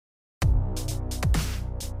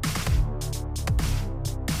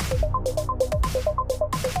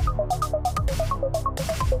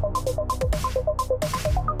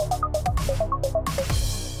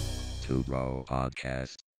Row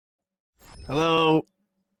Podcast. Hello.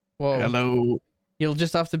 Whoa. Hello. You'll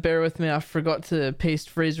just have to bear with me. I forgot to paste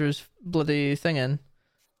Fraser's bloody thing in.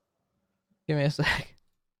 Give me a sec.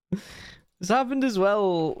 This happened as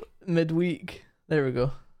well midweek. There we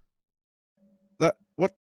go.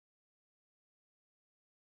 What?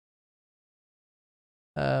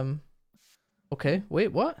 Okay.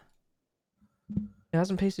 Wait, what? It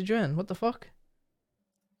hasn't pasted you in. What the fuck?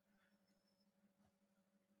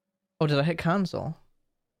 Oh, did I hit cancel?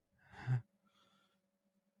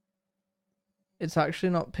 It's actually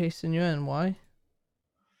not pasting you in. Why?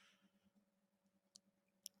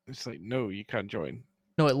 It's like, no, you can't join.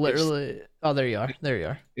 No, it literally... Oh, there you are. There you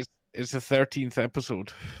are. It's the 13th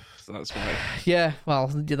episode. So that's why. Yeah, well,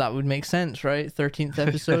 that would make sense, right? 13th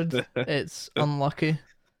episode. It's unlucky.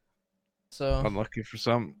 So... Unlucky for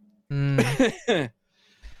some.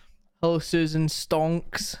 Hello, Susan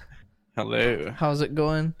Stonks. Hello. How's it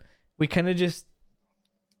going? We kind of just...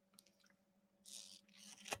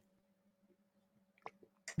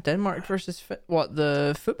 Denmark versus... What,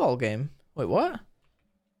 the football game? Wait, what?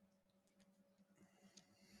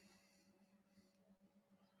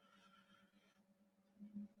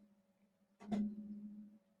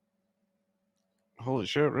 Holy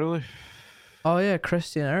shit, really? Oh yeah,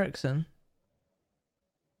 Christian Eriksen.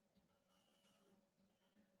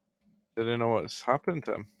 Did I know what's happened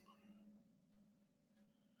to him?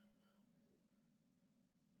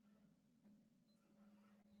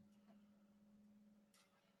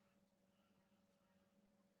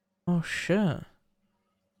 Oh shit.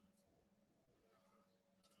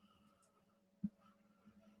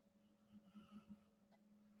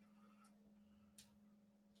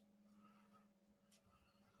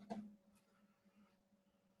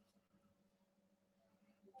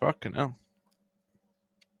 Fucking hell.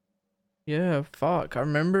 Yeah, fuck. I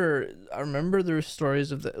remember there were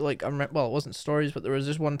stories of the well, it wasn't stories, but there was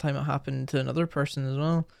this one time it happened to another person as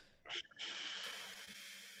well.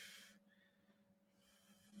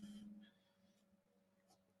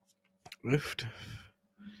 Oofed.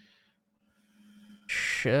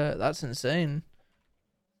 Shit, that's insane.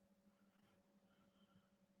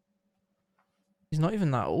 He's not even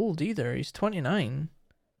that old either. He's 29.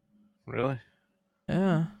 Really?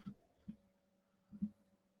 Yeah.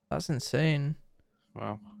 That's insane.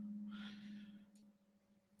 Wow.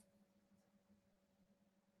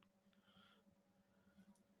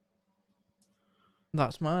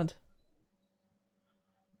 That's mad.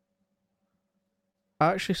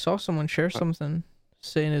 I actually saw someone share something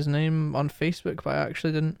saying his name on Facebook, but I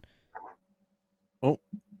actually didn't. Oh.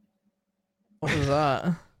 What was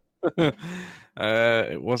that?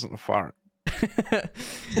 It wasn't a fart.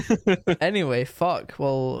 Anyway, fuck.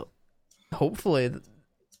 Well, hopefully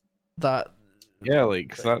that... Yeah,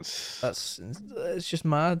 like, that's it's just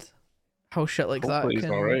mad how shit like that hopefully can...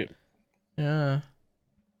 he's alright. Yeah.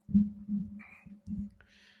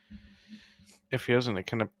 If he isn't, it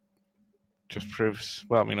kind of just proves...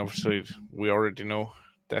 Well, I mean, obviously, we already know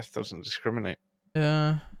death doesn't discriminate.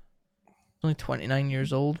 Yeah. Only 29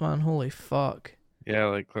 years old, man. Holy fuck. Yeah,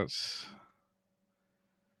 like, that's...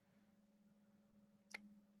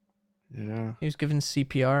 Yeah. He was given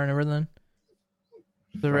CPR and everything.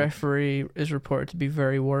 The referee is reported to be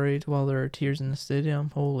very worried while there are tears in the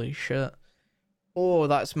stadium. Holy shit. Oh,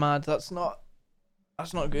 that's mad. That's not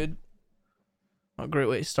good. Not a great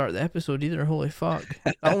way to start the episode either. Holy fuck.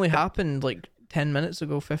 That only happened like 10 minutes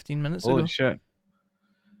ago, 15 minutes ago. Holy shit.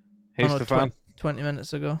 Hey, Oh, no, Stefan. 20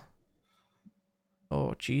 minutes ago.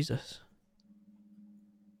 Oh, Jesus.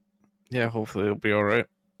 Yeah, hopefully it'll be alright.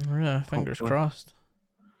 Yeah, fingers Hopefully. crossed.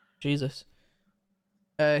 Jesus.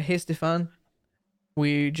 Hey, Stefan.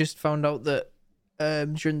 We just found out that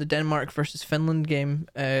during the Denmark versus Finland game,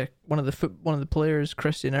 one of the players,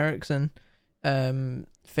 Christian Eriksen,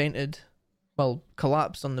 fainted, well,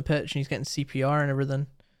 collapsed on the pitch, and he's getting CPR and everything.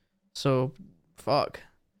 So, fuck.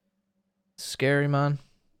 Scary, man.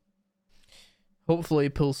 Hopefully he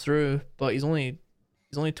pulls through, but he's only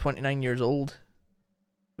 29 years old,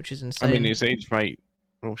 which is insane. I mean, his age might...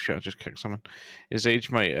 Oh shit, I just kicked someone. His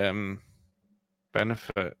age might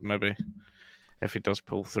benefit, maybe, if he does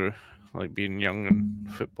pull through, like being young and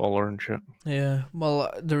footballer and shit. Yeah,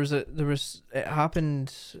 well, it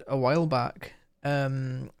happened a while back,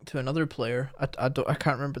 to another player. I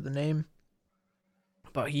can't remember the name,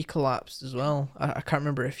 but he collapsed as well. I can't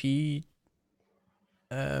remember if he,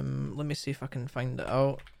 let me see if I can find it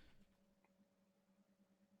out.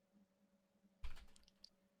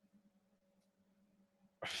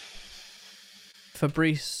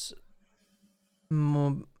 Fabrice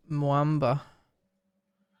Muamba.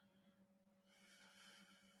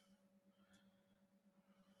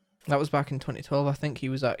 That was back in 2012. I think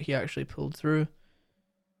he actually pulled through.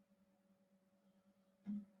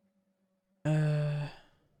 Yeah.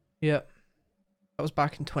 That was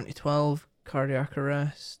back in 2012. Cardiac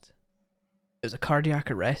arrest. It was a cardiac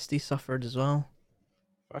arrest he suffered as well.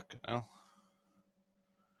 Fucking hell.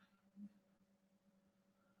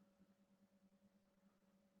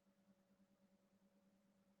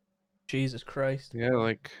 Jesus Christ. Yeah,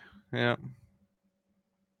 like, yeah.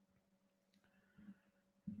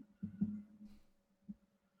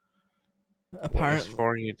 What it's Apparently,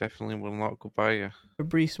 for you definitely will not go by you.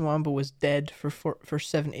 Fabrice Mwamba was dead for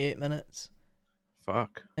 78 minutes.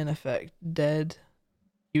 Fuck. In effect, dead.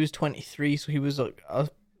 He was 23, so he was like a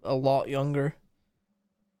lot younger.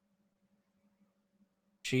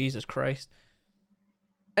 Jesus Christ.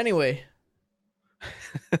 Anyway,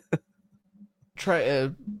 try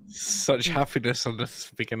to Such happiness on the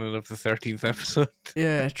beginning of the 13th episode.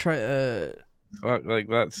 try to Fuck, like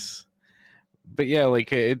that's. But yeah,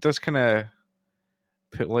 like it does kind of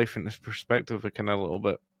put life into perspective, a kind of little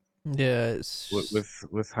bit. yeah, it's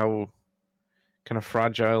With how kind of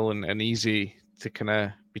fragile and easy to kind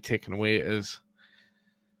of be taken away it is.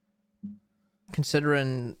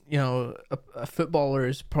 considering, you know, a footballer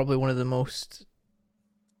is probably one of the most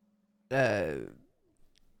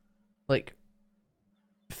like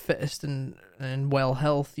fittest and well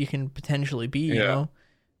health you can potentially be, you know.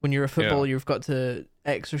 When you're a footballer, you've got to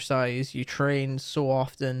exercise, you train so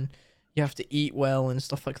often, you have to eat well and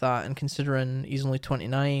stuff like that, and considering he's only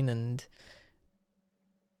 29 and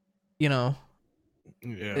you know,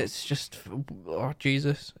 it's just, oh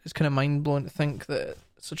Jesus, it's kind of mind blowing to think that at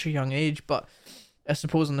such a young age. But I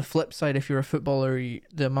suppose on the flip side, if you're a footballer,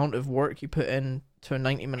 the amount of work you put in to a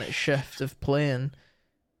 90-minute shift of playing,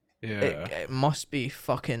 it must be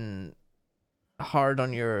fucking hard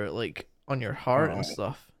on your heart and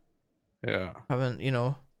stuff. Yeah. Haven't, you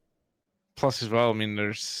know. Plus as well, I mean,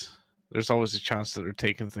 there's always a chance that they're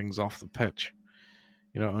taking things off the pitch.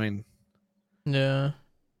 You know what I mean? Yeah.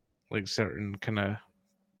 Like certain kind of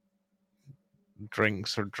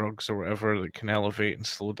drinks or drugs or whatever that can elevate and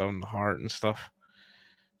slow down the heart and stuff.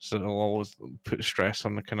 So it'll always put stress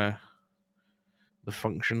on the kind of the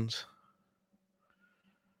functions.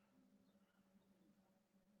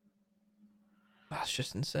 That's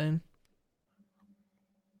just insane.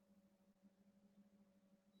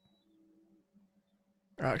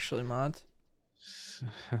 They're actually mad.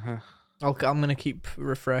 I'm gonna keep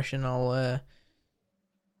refreshing. I'll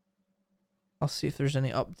see if there's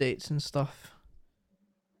any updates and stuff.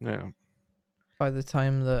 Yeah. By the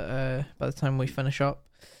time we finish up.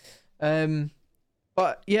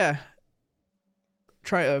 But yeah,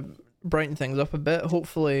 try to brighten things up a bit.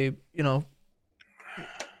 Hopefully, you know,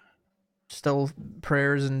 still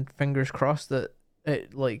prayers and fingers crossed that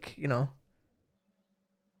it, like, you know,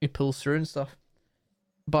 he pulls through and stuff.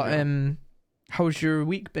 But how's your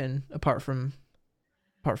week been apart from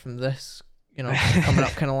this, you know, coming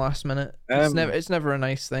up kind of last minute? It's never a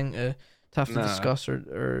nice thing to have to discuss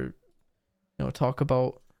or you know, talk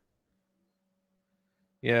about.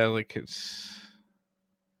 Yeah, like it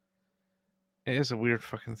is a weird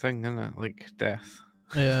fucking thing, isn't it? Like death.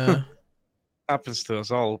 Yeah. Happens to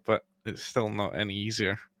us all, but it's still not any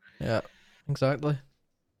easier. Yeah, exactly.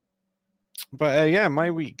 But yeah,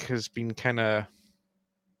 my week has been kind of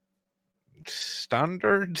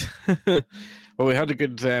standard. Well, we had a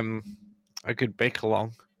good bake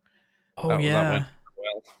along. Oh, that yeah. went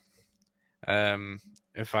well.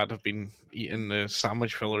 If I'd have been eating the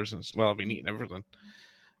sandwich fillers as well, I've been eating everything.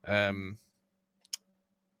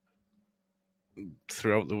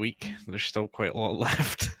 Throughout the week, there's still quite a lot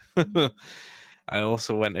left. I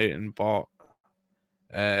also went out and bought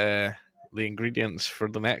the ingredients for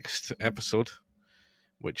the next episode,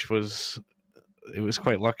 which was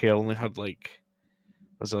quite lucky. I only had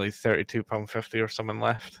was it like £32.50 or something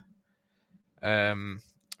left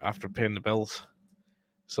after paying the bills.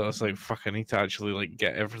 So I was like, fuck, I need to actually like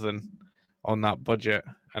get everything on that budget,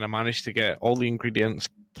 and I managed to get all the ingredients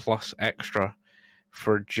plus extra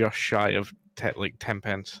for just shy of 10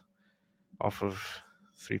 pence off of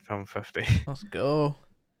 £3.50. Let's go.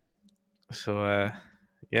 So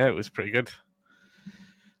yeah, it was pretty good.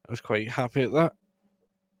 I was quite happy at that.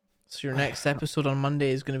 So your next episode on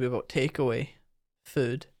Monday is going to be about takeaway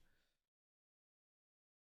food.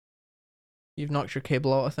 You've knocked your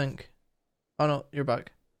cable out, I think. Oh no, you're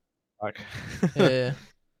back. Back. Yeah.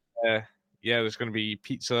 Yeah, there's going to be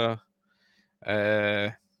pizza.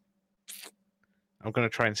 I'm going to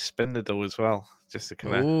try and spin the dough as well, just to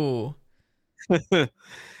kind of. Ooh.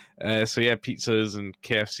 So yeah, pizzas and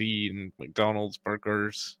KFC and McDonald's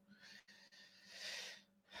burgers.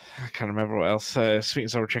 I can't remember what else. Sweet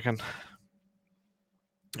and sour chicken.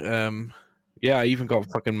 Yeah, I even got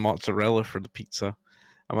fucking mozzarella for the pizza.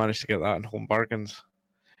 I managed to get that in Home Bargains,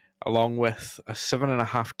 along with a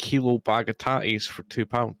 7.5 kilo bag of tatties for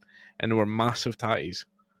 £2, and they were massive tatties.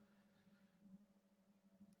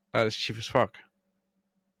 That is cheap as fuck.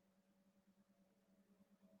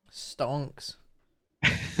 Stonks.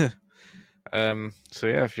 So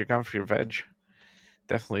yeah, if you're going for your veg,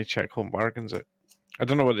 definitely check Home Bargains out. I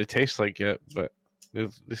don't know what they taste like yet, but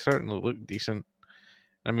they certainly look decent.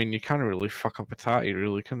 I mean, you can't really fuck up a tatty,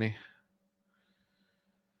 really, can you?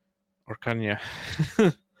 Or can you?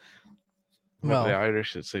 With Well, the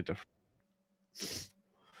Irish, it's like different.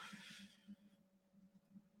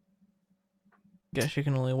 guess you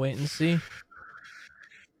can only wait and see.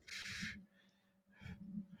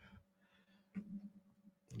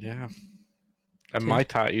 Yeah. And my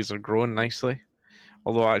tatties are growing nicely.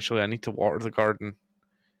 Although, actually, I need to water the garden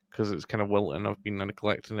because it's kind of wilting. I've been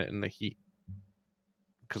neglecting it in the heat.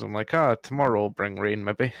 Because I'm like, tomorrow will bring rain,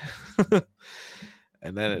 maybe.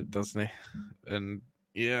 And then it doesn't. And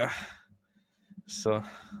yeah. So,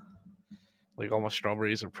 like, all my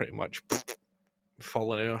strawberries are pretty much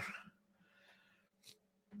falling out.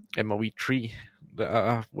 In my wee tree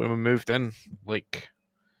that when we moved in, like,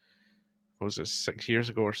 what was it, 6 years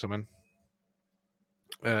ago or something?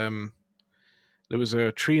 There was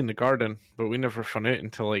a tree in the garden, but we never found it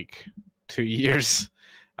until like 2 years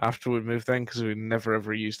after we moved in because we never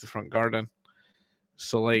ever used the front garden.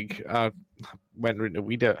 So like I went around to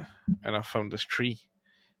weed it and I found this tree.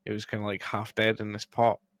 It was kind of like half dead in this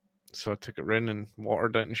pot. So I took it round and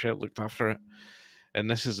watered it and shit, looked after it. And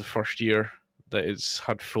this is the first year that it's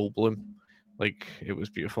had full bloom. Like, it was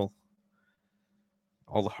beautiful.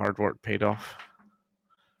 All the hard work paid off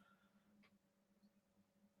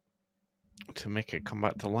to make it come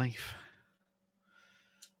back to life.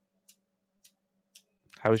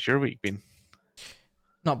 How's your week been?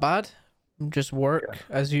 Not bad. Just work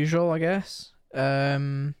as usual, I guess.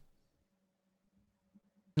 Nothing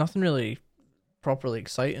really properly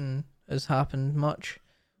exciting has happened much.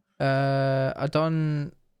 I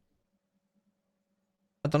done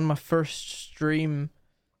my first stream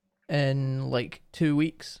in like 2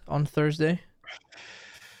 weeks on Thursday.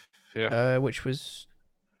 Yeah. Which was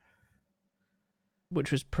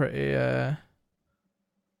pretty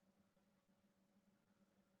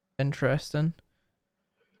interesting.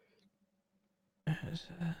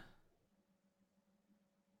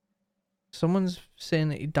 Someone's saying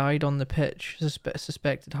that he died on the pitch,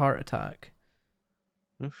 suspected heart attack.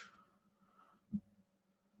 Oof.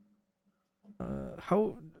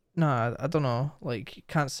 How? Nah, I don't know. Like, you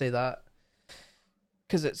can't say that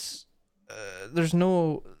because it's there's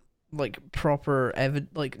no like proper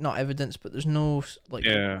not evidence, but there's no like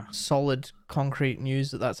solid concrete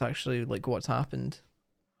news that that's actually like what's happened.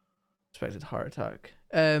 Suspected heart attack.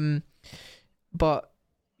 But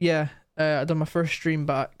yeah, I done my first stream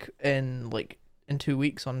back in 2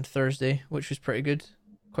 weeks on Thursday, which was pretty good,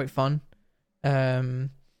 quite fun. I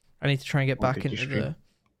need to try and get back into the.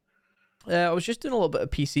 I was just doing a little bit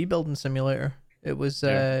of PC building simulator. It was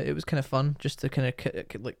kind of fun just to kind of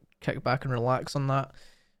kick back and relax on that.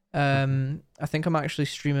 I think I'm actually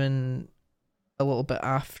streaming a little bit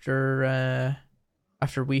after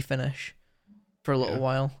we finish for a little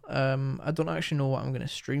while. I don't actually know what I'm gonna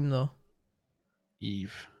stream though.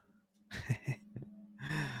 Eve.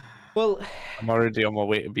 Well, I'm already on my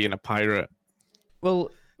way to being a pirate.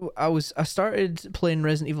 Well, I started playing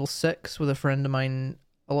Resident Evil 6 with a friend of mine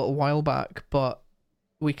a little while back, but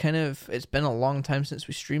it's been a long time since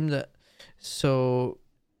we streamed it, so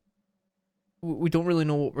we don't really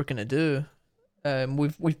know what we're gonna do.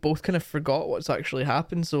 We've both kind of forgot what's actually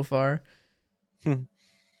happened so far.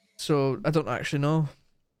 So I don't actually know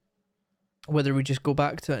whether we just go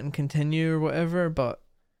back to it and continue or whatever, but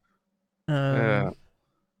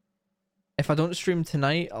if I don't stream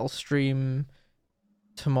tonight, I'll stream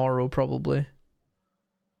tomorrow probably.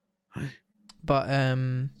 But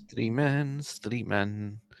streaming.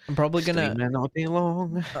 I'm probably gonna streaming all day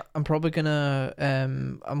long. I'm probably gonna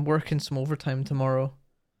I'm working some overtime tomorrow.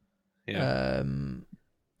 Yeah.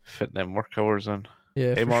 Fit them work hours in.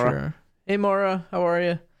 Yeah, hey, for Mara. sure. Hey Mara, how are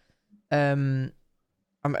you? I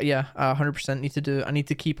 100% need to do. I need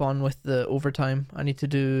to keep on with the overtime. I need to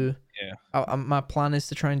do. Yeah. My plan is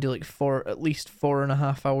to try and do like at least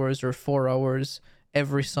 4.5 hours or 4 hours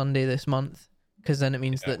every Sunday this month, because then it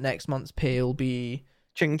means that next month's pay will be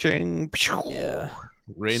ching ching. Yeah.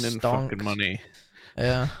 Raining fucking money.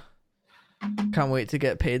 Yeah. Can't wait to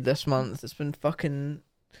get paid this month. It's been fucking.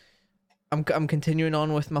 I'm continuing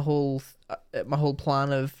on with my whole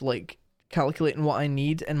plan of like calculating what I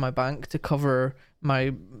need in my bank to cover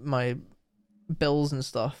my bills and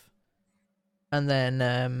stuff, and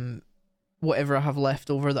then whatever I have left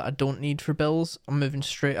over that I don't need for bills, I'm moving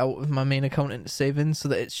straight out of my main account into savings so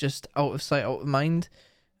that it's just out of sight, out of mind,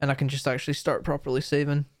 and I can just actually start properly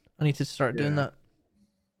saving. I need to start doing Yeah. that.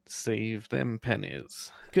 Save them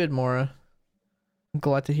pennies. Good, Mora. I'm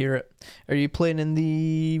glad to hear it. Are you playing in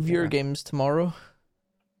the viewer Yeah. games tomorrow?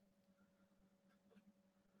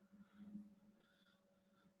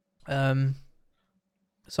 So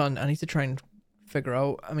I need to try and figure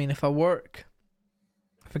out. I mean, if I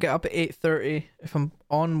get up at 8:30, if I'm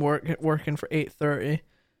on working for 8:30,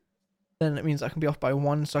 then it means I can be off by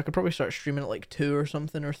 1, so I could probably start streaming at like 2 or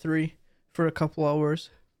something, or 3 for a couple hours.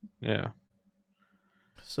 Yeah.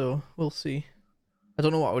 So we'll see. I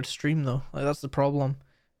don't know what I would stream though. Like, that's the problem.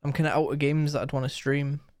 I'm kind of out of games that I'd want to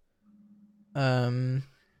stream.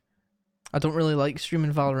 I don't really like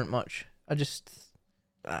streaming Valorant much. I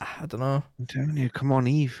don't know. I'm telling you, come on,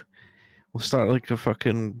 Eve. We'll start like a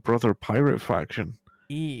fucking brother pirate faction,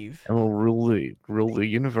 Eve. and we'll rule the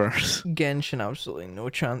universe. Genshin, absolutely no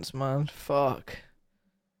chance, man. Fuck.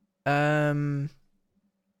 I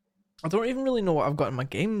don't even really know what I've got in my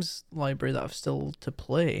games library that I've still to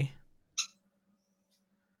play.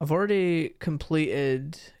 I've already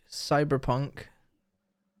completed Cyberpunk.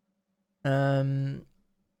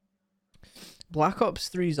 Black Ops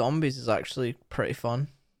 3 Zombies is actually pretty fun.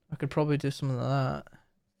 I could probably do some of that.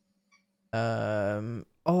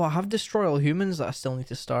 Oh, I have Destroy All Humans that I still need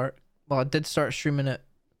to start. Well, I did start streaming it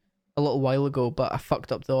a little while ago, but I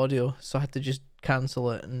fucked up the audio, so I had to just cancel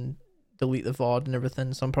it and delete the VOD and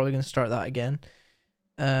everything, so I'm probably going to start that again.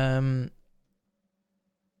 I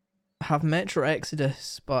have Metro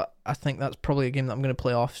Exodus, but I think that's probably a game that I'm going to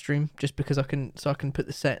play off stream, just because I can put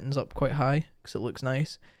the settings up quite high, because it looks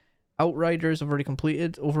nice. Outriders I've already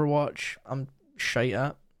completed. Overwatch I'm shite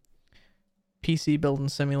at. PC Building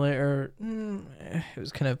Simulator, it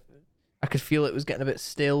was kind of, I could feel it was getting a bit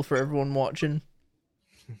stale for everyone watching.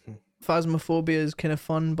 Phasmophobia is kind of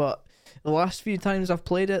fun, but the last few times I've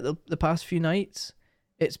played it, the past few nights,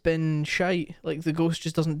 it's been shite. Like, the ghost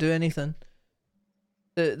just doesn't do anything.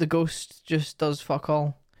 The ghost just does fuck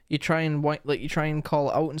all. You try and call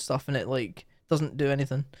it out and stuff, and it like doesn't do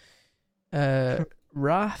anything.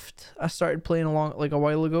 Raft I started playing along like a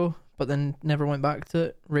while ago, but then never went back to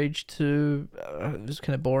it. Rage 2, it was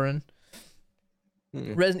kind of boring.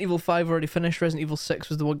 Resident Evil 5 already finished. Resident Evil 6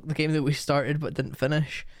 was the game that we started but didn't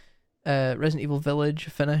finish. Resident Evil Village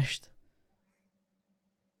finished.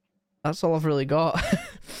 That's all I've really got.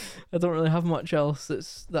 I don't really have much else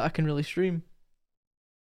that I can really stream.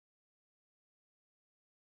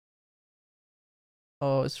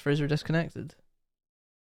 Oh, is Fraser disconnected?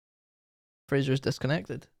 Fraser's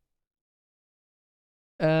disconnected.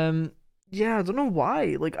 Yeah, I don't know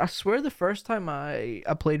why. Like, I swear the first time I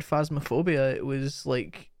played Phasmophobia, it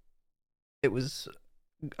was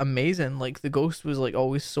amazing. Like, the ghost was like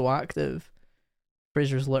always so active.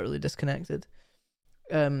 Fraser's literally disconnected.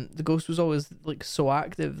 The ghost was always like so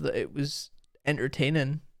active that it was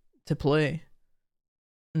entertaining to play,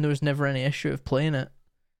 and there was never any issue of playing it.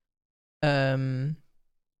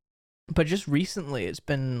 But just recently it's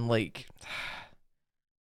been like,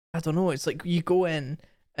 I don't know, it's like you go in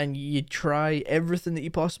and you try everything that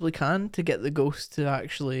you possibly can to get the ghost to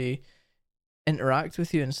actually interact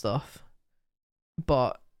with you and stuff,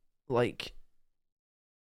 but like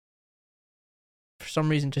for some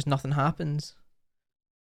reason just nothing happens.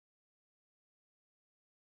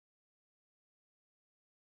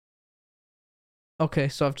 Okay,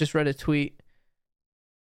 so I've just read a tweet.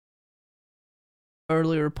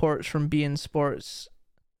 Early reports from beIN Sports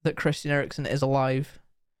that Christian Eriksen is alive.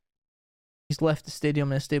 He's left the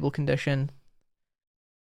stadium in a stable condition.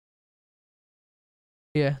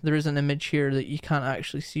 Yeah, there is an image here that you can't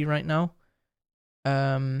actually see right now.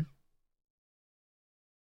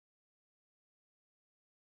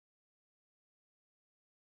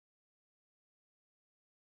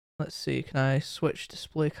 Let's see, can I switch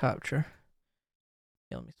display capture?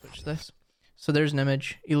 Yeah, let me switch this. So there's an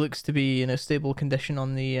image. He looks to be in a stable condition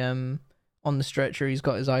on the stretcher. He's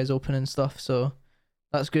got his eyes open and stuff, so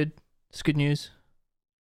that's good. It's good news.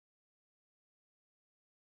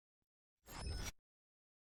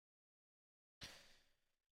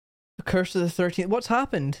 The Curse of the 13th. What's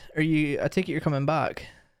happened? I take it you're coming back.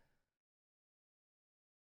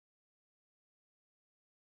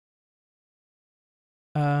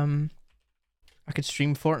 I could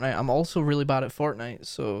stream Fortnite. I'm also really bad at Fortnite,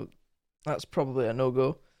 so that's probably a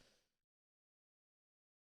no-go.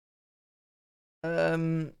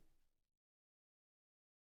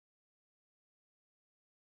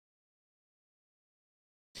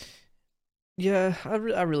 Yeah, I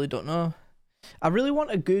really don't know. I really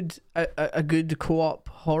want a good co-op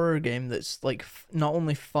horror game that's like not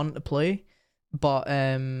only fun to play, but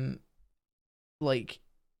like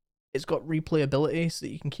it's got replayability so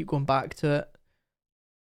that you can keep going back to it.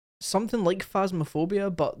 Something like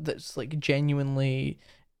Phasmophobia, but that's like genuinely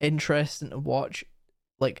interesting to watch,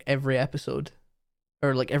 like every episode,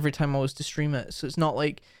 or like every time I was to stream it. So it's not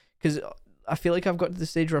like, because I feel like I've got to the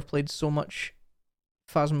stage where I've played so much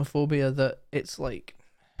Phasmophobia that it's like,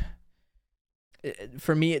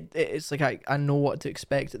 for me, it's like I know what to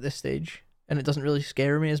expect at this stage, and it doesn't really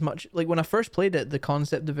scare me as much. Like when I first played it, the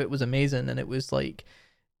concept of it was amazing, and it was like,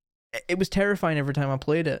 it was terrifying every time I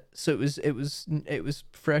played it. So it was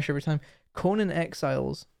fresh every time. Conan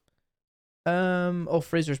Exiles. Oh,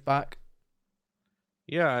 Fraser's back.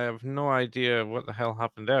 Yeah, I have no idea what the hell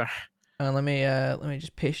happened there. Let me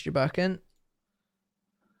just paste you back in.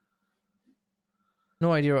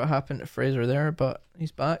 No idea what happened to Fraser there, but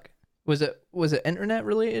he's back. Was it internet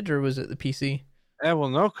related or was it the PC? Well,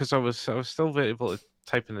 no, because I was still able to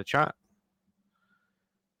type in the chat.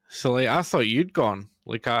 So like, I thought you'd gone.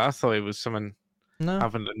 Like, I thought it was something No.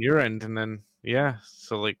 happened on your end, and then yeah.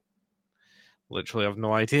 So like, literally, I have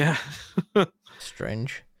no idea.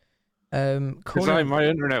 Strange. Because Conan. my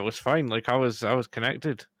internet was fine. Like, I was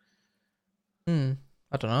connected. I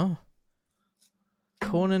don't know.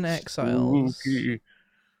 Conan Exiles. Spooky.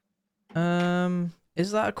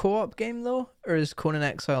 Is that a co-op game though, or is Conan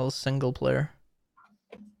Exiles single player?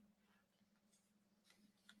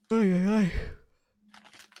 Aye.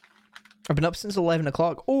 I've been up since 11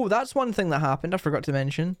 o'clock. Oh, that's one thing that happened. I forgot to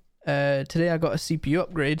mention. Today I got a CPU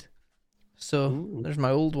upgrade, so Ooh. there's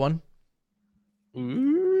my old one.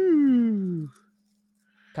 Ooh.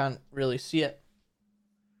 Can't really see it.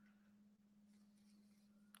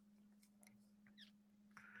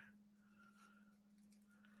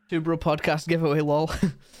 Two Bro Podcast giveaway, lol.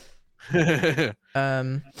 We've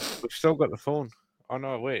still got the phone. Oh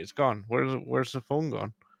no, wait, it's gone. Where's the phone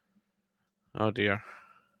gone? Oh dear.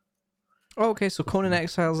 Oh, okay, so Conan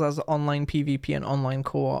Exiles has online PvP and online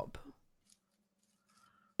co-op.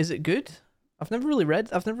 Is it good? I've never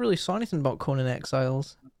really saw anything about Conan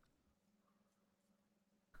Exiles.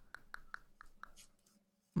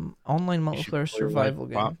 Online You should multiplayer play survival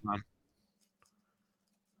like game. Batman.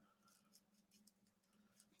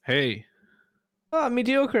 Hey, Ah,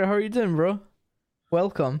 mediocre. How are you doing, bro?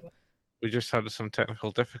 Welcome. we just had some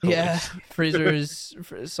technical difficulties. Yeah, Fraser's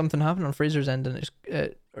something happened on Fraser's end, and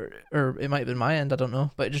or it might have been my end. I don't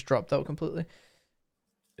know, but it just dropped out completely.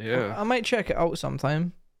 Yeah. I might check it out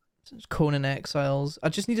sometime. It's Conan Exiles. I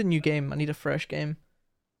just need a new game. I need a fresh game.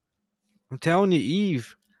 I'm telling you,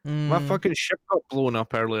 Eve. My fucking ship got blown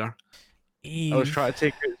up earlier. Eve. I was trying to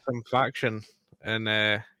take out some faction,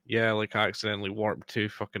 and yeah, like I accidentally warped too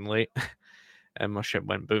fucking late, and my ship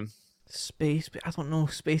went boom. Space. I don't know.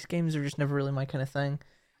 Space games are just never really my kind of thing.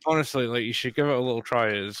 Honestly, like you should give it a little try.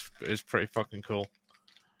 It's pretty fucking cool.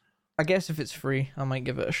 I guess if it's free, I might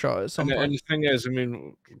give it a shot at some And point. the thing is, I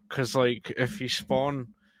mean, because like if you spawn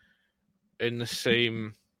in the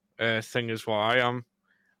same thing as what I am,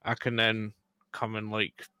 I can then come and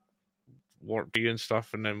like warp you and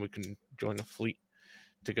stuff, and then we can join a fleet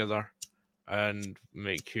together and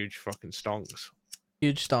make huge fucking stonks.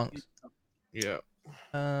 Huge stonks. Yeah.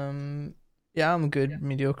 Yeah, I'm good.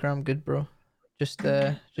 Mediocre. I'm good, bro. Just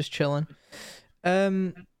chilling.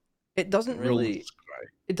 It doesn't really.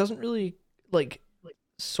 It doesn't really like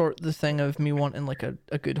sort the thing of me wanting like a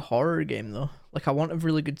good horror game though. Like I want a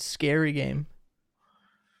really good scary game.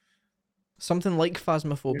 Something like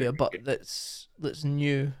Phasmophobia, but that's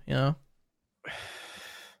new, you know?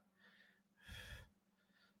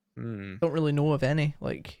 Don't really know of any.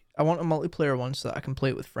 Like I want a multiplayer one so that I can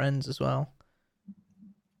play it with friends as well.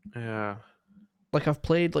 Yeah. Like I've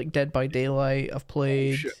played like Dead by Daylight, I've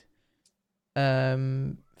played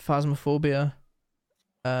Phasmophobia.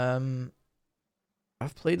 I've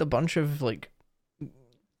played a bunch of like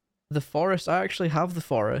The Forest. I actually have The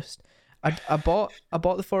Forest. I bought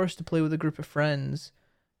The Forest to play with a group of friends.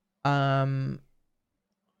 And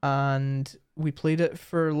we played it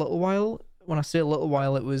for a little while. When I say a little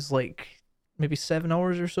while, it was like maybe 7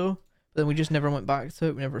 hours or so. But then we just never went back to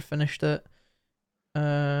it. We never finished it.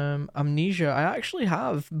 Amnesia. I actually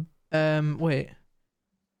have. Wait.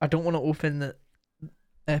 I don't want to open the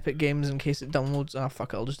Epic Games in case it downloads. Ah,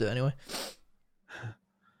 fuck it. I'll just do it anyway.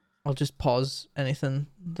 I'll just pause anything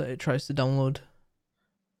that it tries to download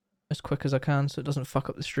as quick as I can so it doesn't fuck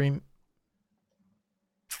up the stream.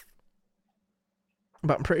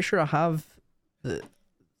 But I'm pretty sure I have the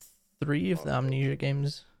 3 of the Amnesia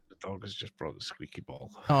games. The dog has just brought the squeaky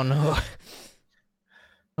ball. Oh no.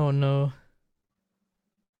 Oh no.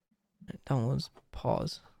 Downloads.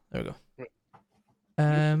 Pause. There we go. Right.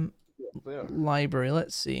 Um, There. library.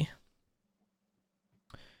 Let's see.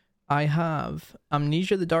 I have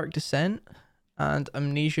Amnesia: The Dark Descent and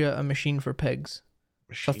Amnesia: A Machine for Pigs.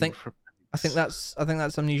 So Machine for I think Pigs.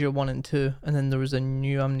 that's Amnesia 1 and 2, and then there was a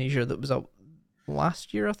new Amnesia that was out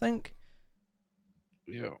last year, I think.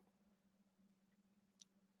 Yeah.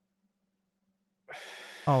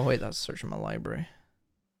 Oh wait, that's searching my library.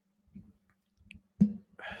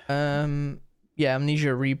 Yeah,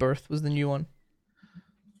 Amnesia Rebirth was the new one.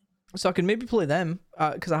 So I could maybe play them,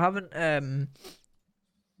 because I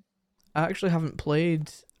actually haven't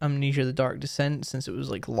played Amnesia: The Dark Descent since it was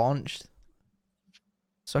like launched.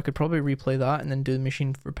 So I could probably replay that and then do the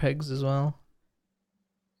Machine for Pigs as well.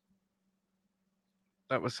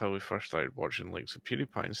 That was how we first started watching like some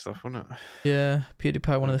PewDiePie and stuff, wasn't it? Yeah,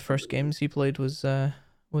 PewDiePie. One of the first games he played was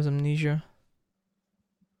Amnesia.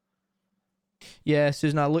 Yeah,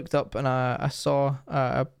 Susan, I looked up and I saw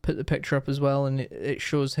I put the picture up as well, and it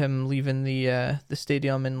shows him leaving the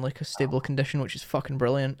stadium in like a stable condition, which is fucking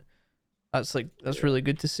brilliant. That's really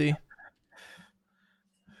good to see.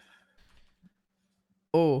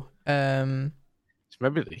 Oh, It's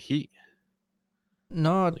maybe the heat,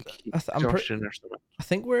 no, like heat I'm pretty. exhaustion or something. I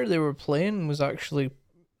think where they were playing was actually,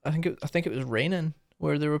 I think it was raining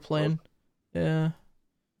where they were playing. Yeah,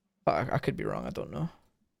 but I could be wrong. I don't know.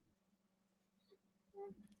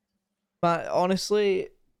 But honestly,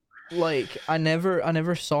 like I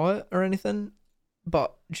never saw it or anything.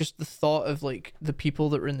 But just the thought of like the people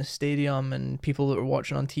that were in the stadium and people that were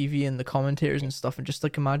watching on TV and the commentators and stuff, and just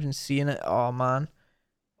like imagine seeing it. Oh man,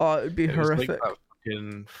 oh it would be It was like horrific. that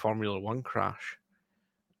fucking Formula One crash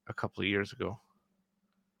a couple of years ago.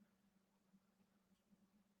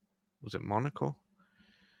 Was it Monaco?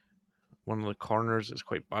 One of the corners is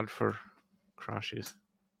quite bad for crashes.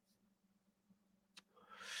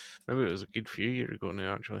 Maybe it was a good few years ago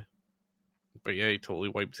now, actually. But yeah, he totally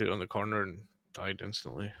wiped it on the corner and died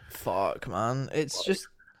instantly. Fuck man, it's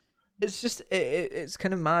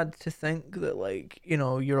kind of mad to think that like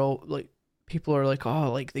you're all like people are like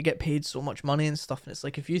oh like they get paid so much money and stuff, and it's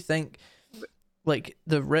like if you think like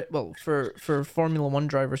well for Formula One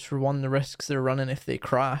drivers for one the risks they're running if they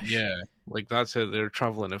crash. Yeah, like that's it. They're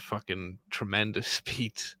traveling at fucking tremendous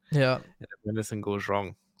speed. Yeah. And if anything goes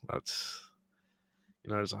wrong, that's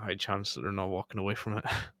there's a high chance that they're not walking away from it.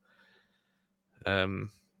 Um,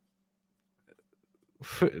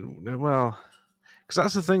 well, because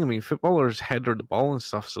that's the thing. I mean, footballers header the ball and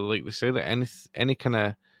stuff, so like they say that any kind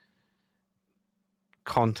of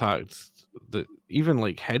contact, that even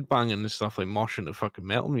like headbanging and stuff, like moshing to fucking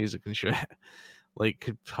metal music and shit, like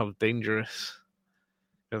could have dangerous.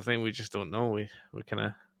 I think we just don't know. We kind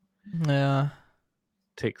of Yeah.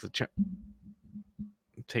 take the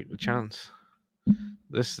chance.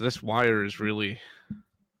 This wire is really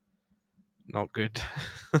not good.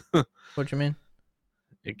 What do you mean?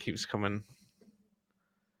 It keeps coming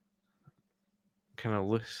kind of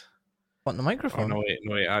loose. What, the Oh microphone? no,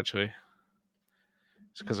 wait, actually,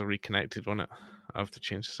 it's because I reconnected on it. I have to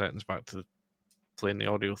change the settings back to playing the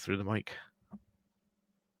audio through the mic.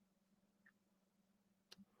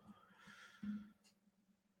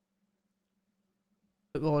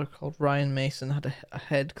 Footballer called Ryan Mason had a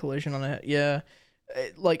head collision on it. Yeah,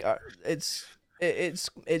 it's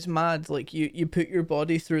mad. Like you put your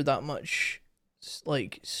body through that much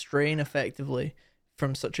like strain effectively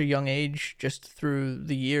from such a young age, just through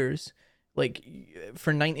the years. Like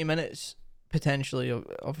for 90 minutes potentially,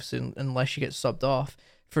 obviously unless you get subbed off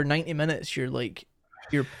for 90 minutes, you're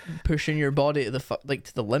pushing your body to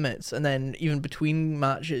to the limits, and then even between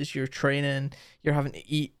matches, you're training, you're having to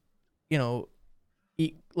eat, you know,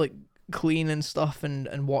 eat like clean and stuff,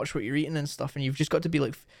 and watch what you're eating and stuff, and you've just got to be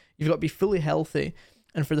like you've got to be fully healthy.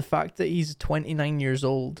 And for the fact that he's 29 years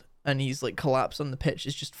old and he's like collapsed on the pitch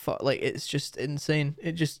is just like it's just insane.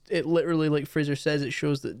 It literally, like Fraser says, it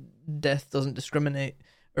shows that death doesn't discriminate,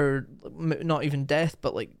 or not even death,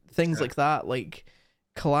 but like things like that, like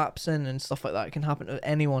collapsing and stuff like that can happen to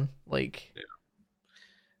anyone. Like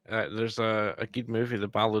There's a good movie, The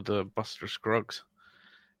Ballad of Buster Scruggs.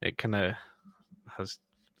 It kind of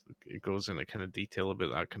it goes into kind of detail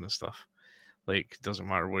about that kind of stuff. Like, it doesn't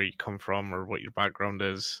matter where you come from or what your background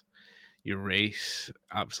is, your race,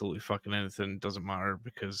 absolutely fucking anything doesn't matter,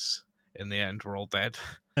 because in the end we're all dead.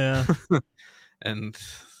 yeah. And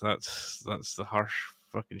that's the harsh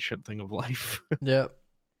fucking shit thing of life. Yeah,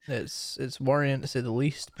 it's worrying to say the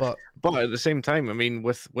least, but But at the same time, I mean,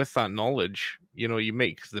 with that knowledge, you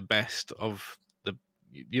make the best of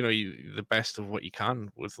the best of what you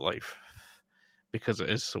can with life, because it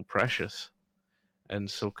is so precious and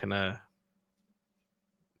so kind of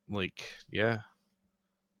like, yeah.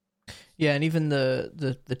 Yeah, and even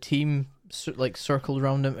the team like circled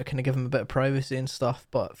around him to kind of give him a bit of privacy and stuff.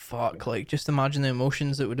 But fuck, like just imagine the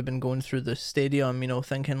emotions that would have been going through the stadium. You know,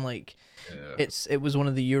 thinking like Yeah. it was one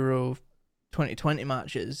of the Euro 2020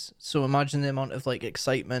 matches. So imagine the amount of like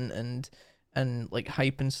excitement and like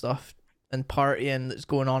hype and stuff and partying that's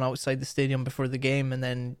going on outside the stadium before the game, and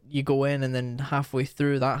then you go in, and then halfway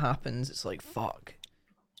through that happens. It's like fuck.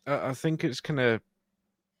 I think it's kind of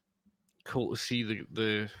cool to see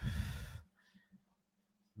the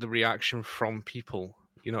reaction from people.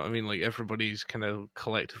 You know what I mean? Like everybody's kind of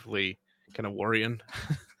collectively kind of worrying.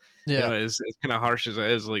 Yeah. You know, it's kind of harsh as it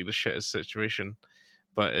is, like the shittest situation,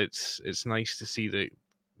 but it's nice to see that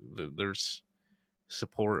there's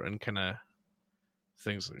support and kind of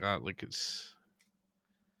things like that. Like it's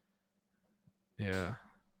yeah,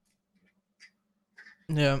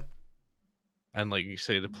 Yeah. and like you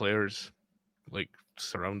say, the players like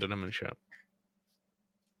surrounding him and shit.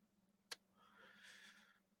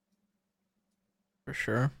 For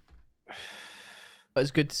sure. But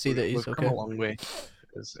it's good to see that he's We've okay. come a long way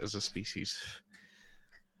as a species.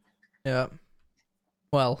 Yeah.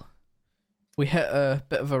 Well, we hit a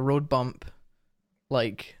bit of a road bump,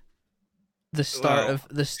 like the start Well.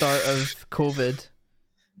 of COVID.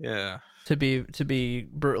 Yeah. To be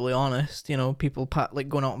brutally honest, you know, people like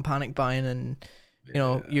going out and panic buying, and you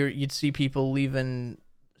know, you'd see people leaving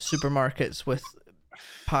supermarkets with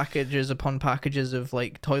packages upon packages of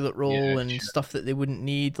like toilet roll and stuff that they wouldn't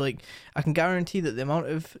need. Like, I can guarantee that the amount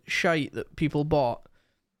of shite that people bought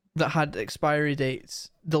that had expiry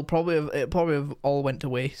dates, it probably have all went to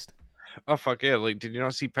waste. Oh fuck yeah! Like, did you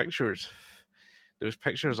not see pictures? There was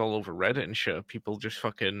pictures all over Reddit and shit of people just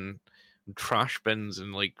fucking trash bins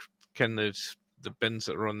and like kind of the bins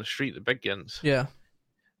that are on the street, the big bins. Yeah,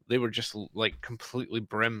 they were just like completely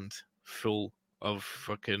brimmed full of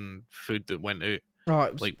fucking food that went out. Oh,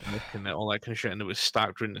 it was, like and all that kind of shit, and it was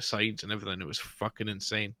stacked around the sides and everything. It was fucking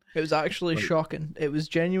insane. It was actually shocking. It was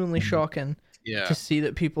genuinely shocking. Yeah. To see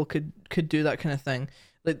that people could do that kind of thing.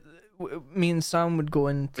 Like me and Sam would go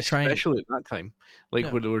in to try, especially at that time,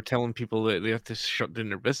 like when they were telling people that they had to shut down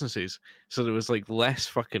their businesses, so there was like less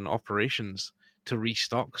fucking operations to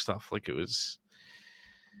restock stuff. Like it was,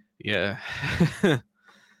 yeah.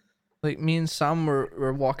 Like me and Sam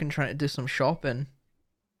were walking trying to do some shopping,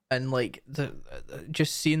 and like the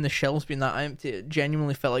just seeing the shelves being that empty, it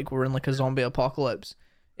genuinely felt like we're in like a zombie apocalypse.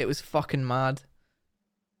 It was fucking mad.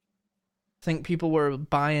 I think people were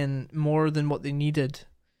buying more than what they needed.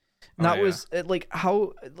 And that was like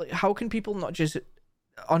how can people not just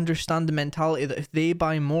understand the mentality that if they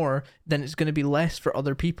buy more, then it's going to be less for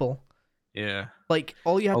other people? Yeah. Like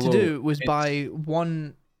all you had to do was buy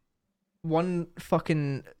one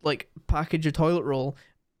fucking like package of toilet roll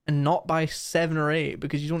and not buy 7 or 8,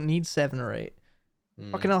 because you don't need 7 or 8.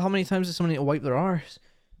 Fucking hell, how many times does someone need to wipe their arse?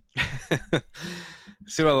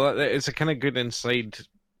 See, well, it's a kind of good inside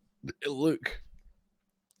look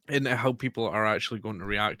into how people are actually going to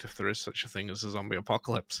react if there is such a thing as a zombie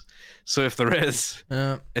apocalypse. So if there is,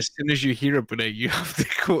 as soon as you hear about it, you have to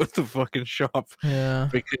go to the fucking shop. Yeah.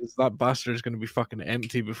 Because that bastard is going to be fucking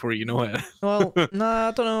empty before you know it. Well, nah,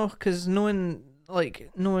 I don't know, because knowing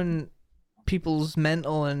people's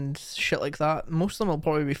mental and shit like that, most of them will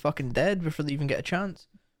probably be fucking dead before they even get a chance.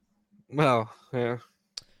 Well, yeah.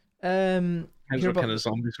 Here's what kind of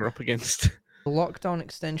zombies we're up against. The lockdown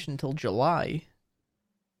extension till July.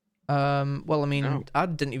 Well, I mean, I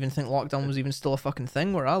didn't even think lockdown was even still a fucking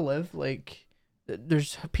thing where I live. Like,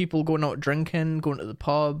 there's people going out drinking, going to the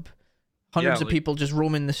pub, hundreds of people just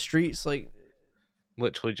roaming the streets. Like,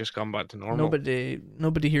 literally just gone back to normal.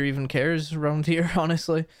 Nobody here even cares around here,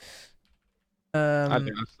 honestly. I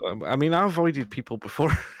mean, I avoided people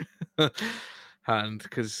before, and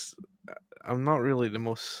because I'm not really the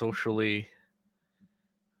most socially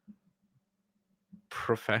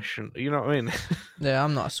professional, you know what I mean? Yeah,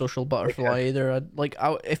 I'm not a social butterfly either.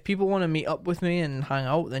 If people want to meet up with me and hang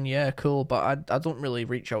out, then yeah, cool. But I don't really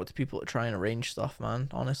reach out to people to try and arrange stuff, man.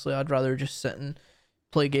 Honestly, I'd rather just sit and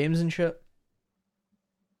play games and shit.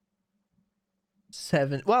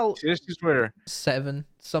 7. Well, see, this is where 7.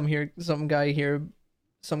 Some guy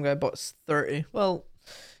bought 30. Well,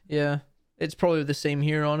 yeah, it's probably the same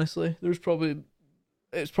here. Honestly, it's probably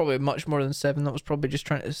much more than 7. That was probably just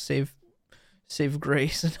trying to save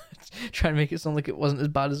grace and try and make it sound like it wasn't as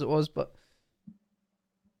bad as it was. But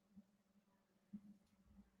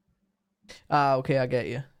okay, I get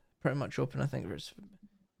you. Pretty much open, I think.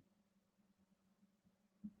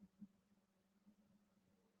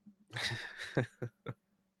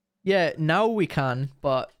 Yeah, now we can,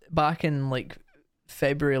 but back in like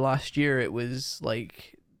February last year, it was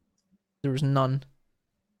like There was none.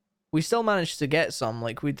 We still managed to get some.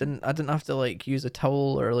 Like I didn't have to like use a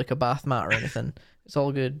towel or like a bath mat or anything. It's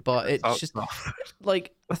all good, but it's just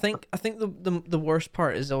like I think the worst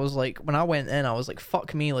part is I was like when I went in I was like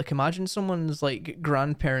fuck me, like imagine someone's like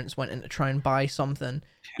grandparents went in to try and buy something,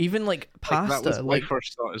 even like pasta. That was my like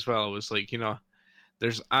first thought as well. It was like,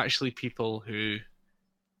 there's actually people who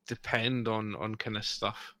depend on kind of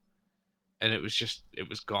stuff, and it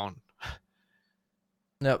was gone.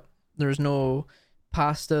 Yep. There was no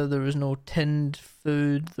pasta, there was no tinned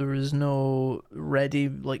food, there was no ready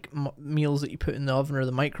like meals that you put in the oven or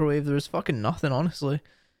the microwave. There was fucking nothing, honestly.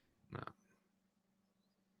 No.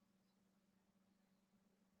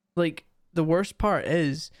 Like the worst part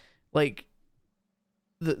is like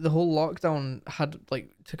the whole lockdown had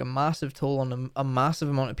like took a massive toll on a massive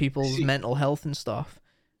amount of people's mental health and stuff.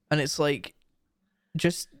 And it's like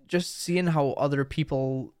just seeing how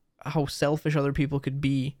selfish other people could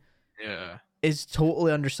be. Yeah. Is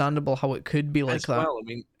totally understandable how it could be like as that. Well, I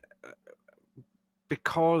mean,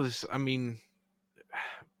 because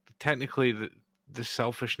technically the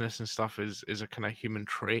selfishness and stuff is a kind of human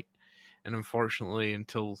trait, and unfortunately,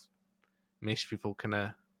 until most people kind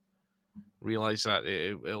of realize that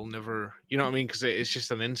it'll never, you know what I mean? Because it's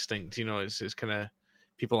just an instinct, it's kind of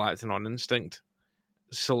people acting on instinct.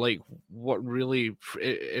 So, like, what really,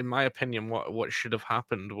 in my opinion, what should have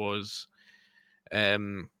happened was,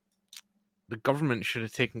 the government should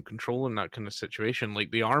have taken control in that kind of situation.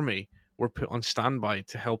 Like the army were put on standby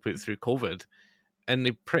to help out through COVID, and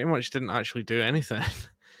they pretty much didn't actually do anything.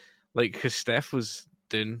 Like, because Steph was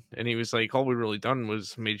doing, and he was like, all we really done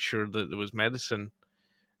was made sure that there was medicine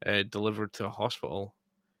delivered to a hospital,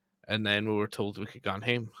 and then we were told we could go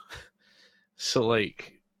home. So,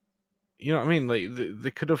 like, you know what I mean? Like,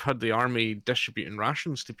 they could have had the army distributing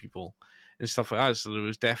rations to people and stuff like that. So there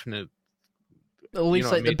was definite, at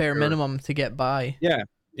least like the bare minimum to get by. Yeah.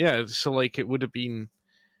 So like it would have been,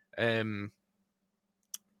 a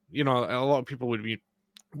lot of people would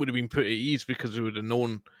have been put at ease because they would have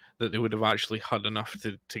known that they would have actually had enough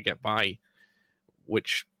to get by.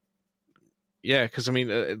 Which, yeah, because I mean,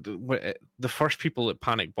 the first people that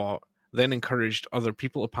panic bought then encouraged other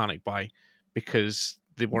people to panic buy because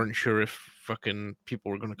they weren't sure if fucking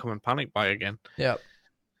people were going to come and panic buy again. Yeah.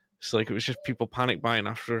 So like it was just people panic buying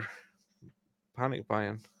after panic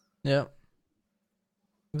buying. Yeah.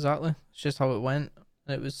 Exactly. It's just how it went.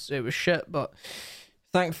 It was shit, but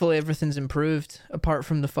thankfully everything's improved apart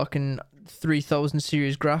from the fucking 3000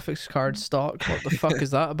 series graphics card stock. What the fuck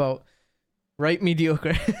is that about? Right,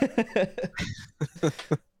 mediocre.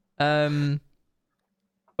 But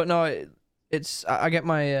no, it's I get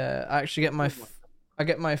my I actually get my I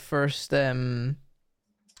get my first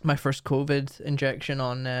COVID injection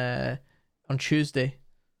on Tuesday.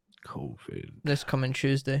 COVID. This coming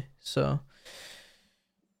Tuesday, so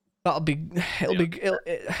it'll be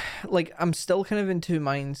like I'm still kind of in two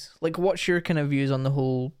minds. Like, what's your kind of views on the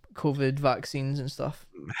whole COVID vaccines and stuff?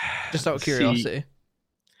 Just out of curiosity.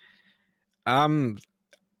 I'm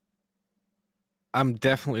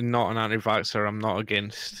definitely not an anti-vaxxer. I'm not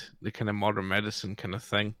against the kind of modern medicine kind of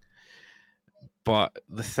thing. But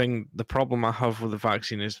the problem I have with the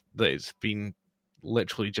vaccine is that it's been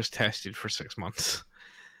literally just tested for 6 months.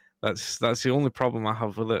 That's the only problem I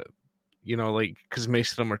have with it. Like, because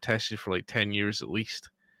most of them are tested for like 10 years at least,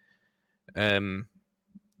 to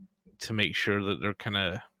make sure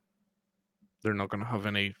that they're not going to have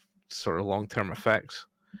any sort of long-term effects.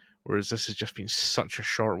 Whereas this has just been such a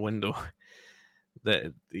short window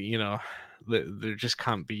that there just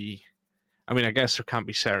can't be. I mean, I guess there can't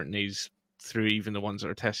be certainties through even the ones that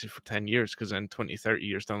are tested for 10 years, because then 20, 30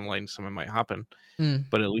 years down the line, something might happen.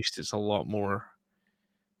 But at least it's a lot more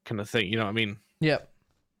kind of thing. You know what I mean? Yeah.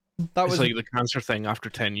 That was like the cancer thing.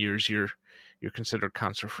 After 10 years, you're considered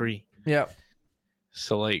cancer free. Yeah.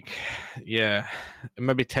 So like, yeah, in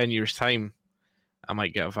maybe 10 years time, I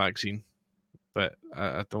might get a vaccine, but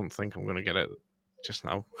I don't think I'm going to get it just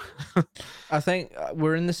now. I think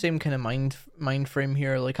we're in the same kind of mind frame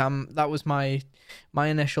here. Like that was my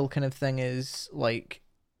initial kind of thing is like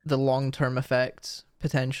the long-term effects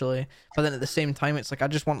potentially, but then at the same time it's like I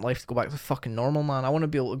just want life to go back to fucking normal, man. I want to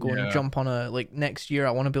be able to go and jump on next year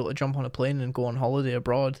I want to be able to jump on a plane and go on holiday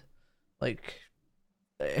abroad. Like,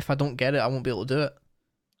 if I don't get it, I won't be able to do it.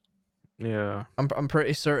 Yeah, I'm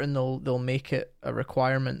pretty certain they'll make it a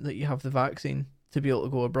requirement that you have the vaccine to be able to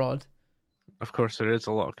go abroad. Of course, there is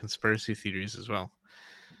a lot of conspiracy theories as well,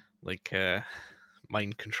 like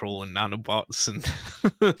mind control and nanobots and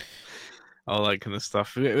all that kind of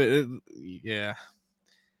stuff. Yeah,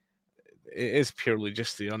 it is purely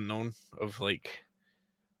just the unknown of like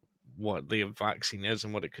what the vaccine is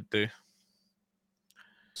and what it could do.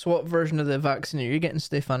 So what version of the vaccine are you getting,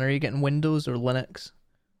 Stefan? Are you getting Windows or Linux?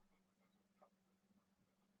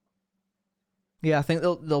 Yeah, I think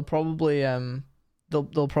they'll probably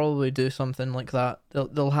they'll probably do something like that.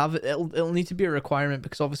 They'll have it. It'll need to be a requirement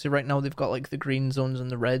because obviously right now they've got like the green zones and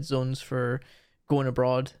the red zones for going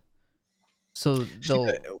abroad. So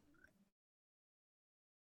they'll.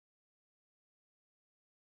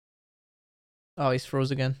 Oh, he's froze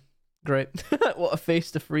again. Great. What a face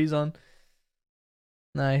to freeze on.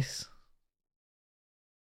 Nice.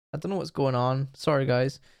 I don't know what's going on. Sorry,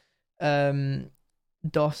 guys. DOS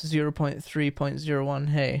 0.3.01.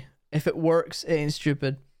 Hey, if it works, it ain't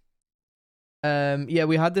stupid. Yeah,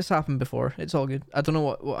 we had this happen before. It's all good. I don't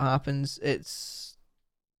know what happens. It's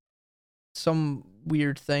some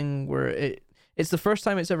weird thing where it's the first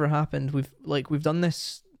time it's ever happened. We've done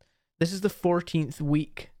this. This is the 14th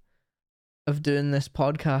week of doing this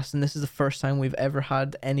podcast, and this is the first time we've ever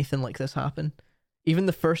had anything like this happen. Even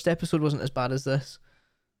the first episode wasn't as bad as this.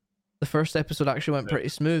 The first episode actually went pretty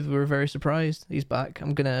smooth. We were very surprised. He's back.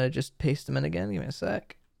 I'm gonna just paste him in again. Give me a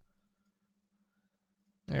sec.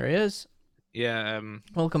 There he is. Yeah.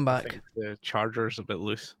 Welcome back. I think the charger's a bit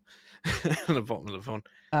loose on the bottom of the phone.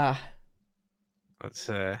 That's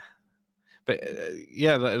but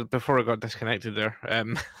yeah. Before I got disconnected there,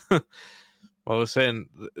 what I was saying,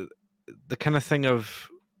 the kind of thing of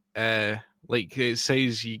like it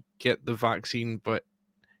says you get the vaccine, but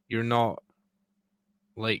you're not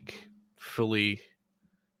like fully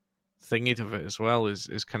thingied of it as well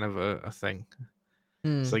is kind of a thing.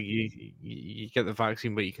 It's like you get the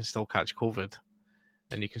vaccine, but you can still catch COVID,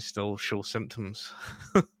 and you can still show symptoms.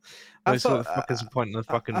 What the fuck is the point of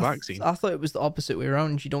the fucking vaccine? I thought it was the opposite way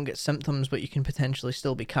around. You don't get symptoms, but you can potentially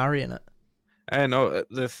still be carrying it. I know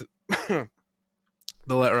the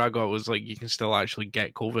letter I got was like you can still actually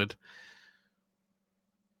get COVID.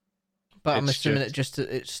 But I'm assuming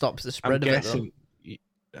it stops the spread of it, though.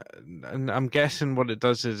 And I'm guessing what it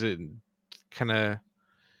does is it kind of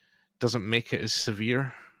doesn't make it as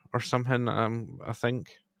severe or something. I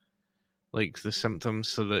think like the symptoms,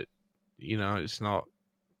 so that it's not.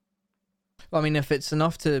 Well, I mean, if it's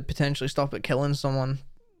enough to potentially stop it killing someone,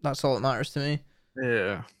 that's all that matters to me.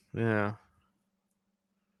 Yeah.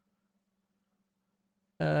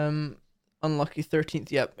 Unlucky 13th.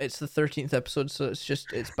 Yep, it's the 13th episode, so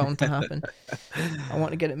it's bound to happen. I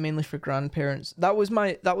want to get it mainly for grandparents. That was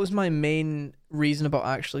my main reason about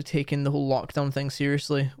actually taking the whole lockdown thing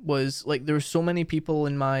seriously. Was like there were so many people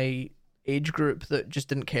in my age group that just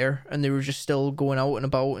didn't care, and they were just still going out and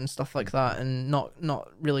about and stuff like that, and not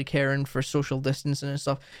really caring for social distancing and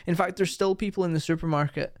stuff. In fact, there's still people in the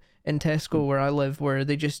supermarket in Tesco where I live where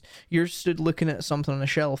you're stood looking at something on a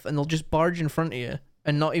shelf and they'll just barge in front of you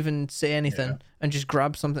and not even say anything and just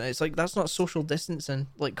grab something. It's like, that's not social distancing.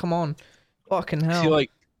 Like, come on. Fucking hell. See, like,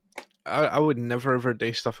 I would never ever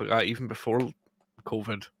do stuff like that even before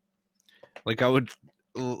COVID. Like, I would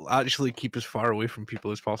actually keep as far away from people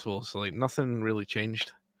as possible. So, like, nothing really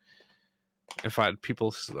changed. In fact,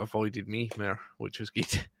 people avoided me more, which was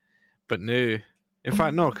good. But now, in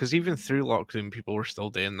fact, no, because even through lockdown, people were still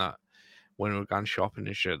doing that. When we were going shopping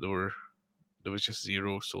and shit, there was just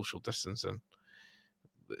zero social distancing.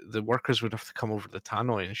 The workers would have to come over the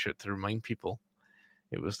tannoy and shit to remind people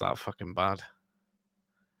it was that fucking bad.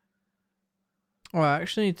 Oh, I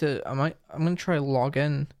actually need to. I'm gonna try log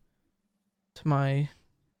in to my.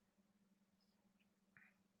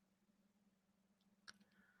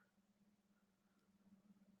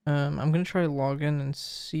 I'm gonna try log in and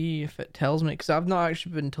see if it tells me, because I've not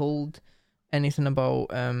actually been told anything about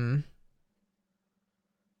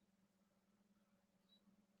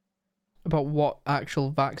what actual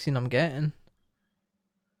vaccine I'm getting.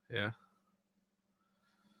 Yeah.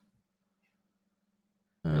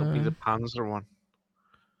 It'll be the Panzer one.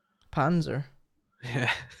 Panzer?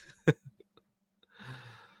 Yeah.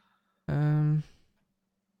 How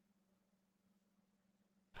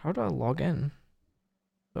do I log in?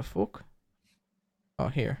 The fuck? Oh,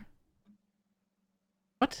 here.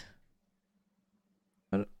 What?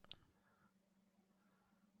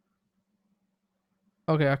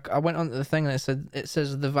 Okay, I went onto the thing and it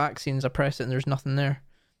says the vaccines. I press it and there's nothing there.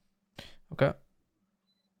 Okay.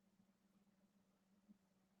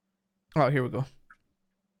 Oh, here we go.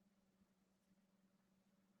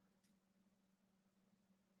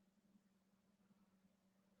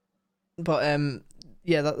 But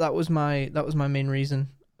yeah, that was my main reason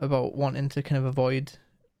about wanting to kind of avoid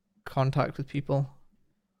contact with people.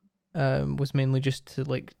 Was mainly just to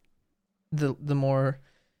like the more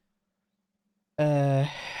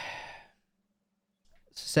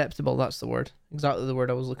susceptible, that's the word. Exactly the word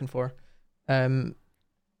I was looking for.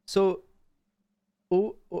 So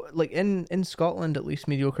like in Scotland at least,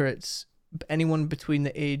 mediocre. It's anyone between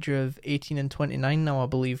the age of 18 and 29 now, I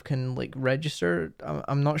believe, can like register.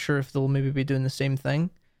 I'm not sure if they'll maybe be doing the same thing.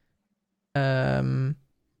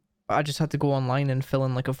 I just had to go online and fill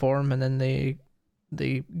in like a form, and then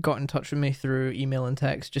they got in touch with me through email and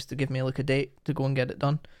text just to give me like a date to go and get it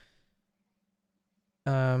done.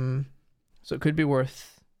 So it could be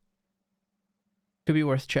worth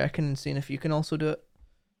checking and seeing if you can also do it.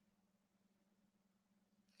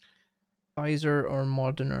 Pfizer or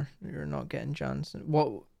Moderna, you're not getting Janssen.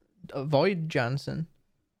 What? Avoid Janssen.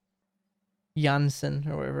 Janssen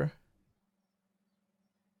or whatever.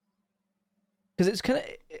 Because it's kind of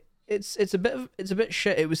it's a bit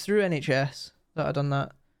shit. It was through NHS that I done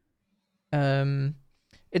that.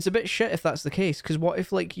 It's a bit shit if that's the case. Because what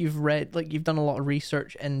if like you've done a lot of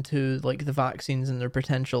research into like the vaccines and their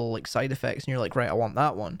potential like side effects, and you're like, right, I want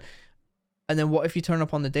that one. And then what if you turn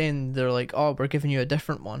up on the day and they're like, oh, we're giving you a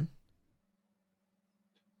different one.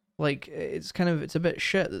 Like it's a bit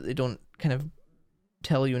shit that they don't kind of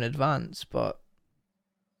tell you in advance, but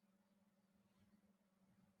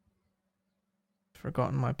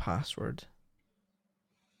forgotten my password.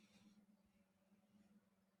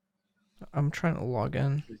 I'm trying to log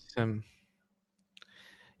in.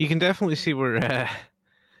 You can definitely see where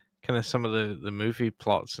kind of some of the movie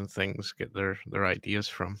plots and things get their ideas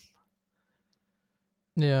from.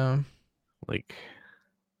 Yeah. Like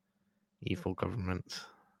evil governments.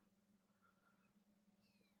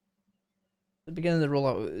 The beginning of the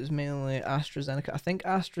rollout is mainly AstraZeneca. I think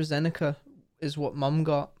AstraZeneca is what Mum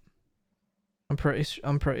got. I'm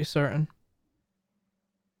pretty certain.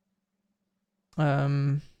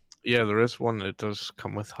 Yeah, there is one that does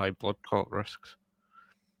come with high blood clot risks.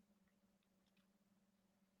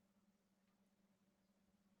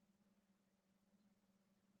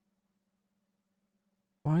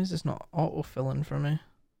 Why is this not auto-filling for me?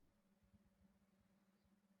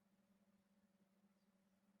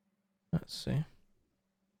 Let's see.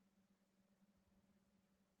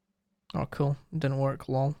 Oh, cool. Didn't work,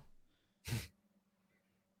 lol.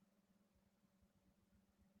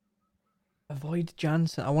 Avoid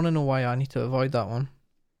Janssen. I want to know why I need to avoid that one.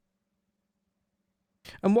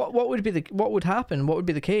 And what would happen? What would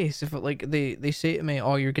be the case if like they say to me,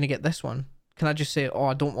 "Oh, you're gonna get this one"? Can I just say, "Oh,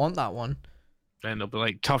 I don't want that one"? And they'll be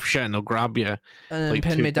like tough shit, and they'll grab you and then like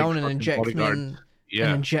pin me down and inject me in,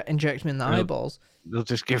 yeah, and inject me in the eyeballs. They'll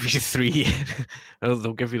just give you 3.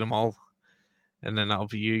 They'll give you them all, and then that'll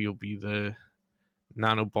be you. You'll be the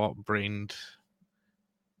nanobot brained.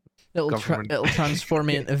 It'll transform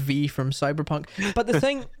me into V from Cyberpunk. But the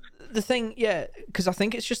thing, yeah, because I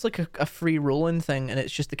think it's just like a free rolling thing, and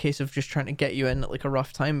it's just a case of just trying to get you in at like a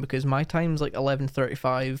rough time, because my time's like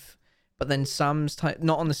 11:35, but then Sam's time,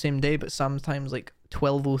 not on the same day, but Sam's time's like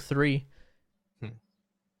 12:03.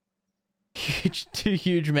 Two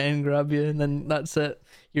huge men grab you, and then that's it.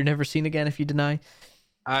 You're never seen again if you deny.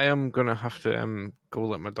 I am gonna have to go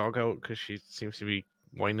let my dog out because she seems to be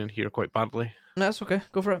whining here quite badly. No, that's okay.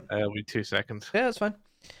 Go for it. It'll be 2 seconds. Yeah, that's fine.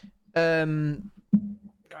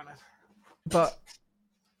 But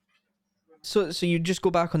so you just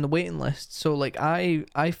go back on the waiting list. So like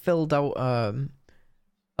I filled out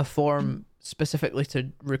a form specifically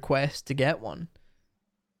to request to get one.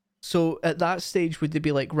 So at that stage, would they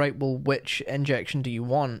be like, right, well, which injection do you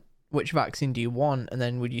want? Which vaccine do you want? And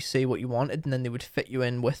then would you say what you wanted, and then they would fit you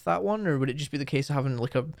in with that one? Or would it just be the case of having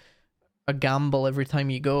like a gamble every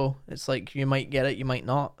time you go? It's like you might get it, you might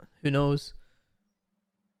not. Who knows?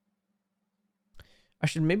 I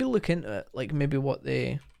should maybe look into it, like maybe what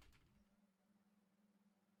they...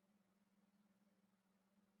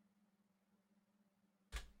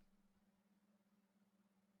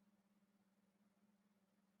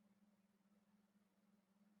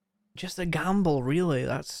 Just a gamble, really.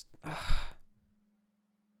 That's...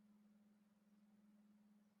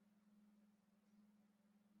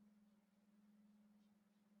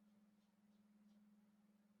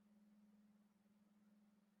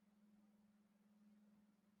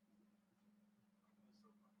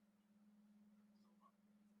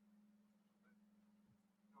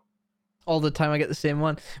 all the time I get the same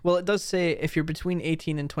one. Well, it does say if you're between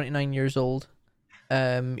 18 and 29 years old,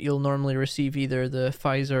 you'll normally receive either the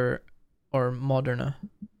Pfizer or Moderna.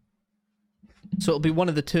 So it'll be one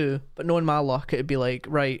of the two, but knowing my luck, it'd be like,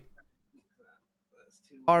 right,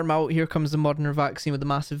 arm out, here comes the Moderna vaccine with the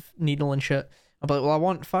massive needle and shit. I'll be like, well, I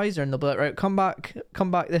want Pfizer, and they'll be like, right, come back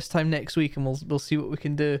this time next week, and we'll see what we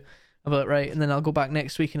can do. I'll be like, right, and then I'll go back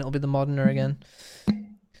next week, and it'll be the Moderna again.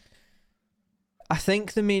 I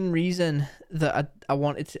think the main reason that I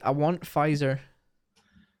want Pfizer.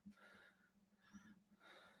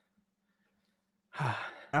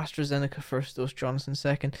 AstraZeneca first dose, Johnson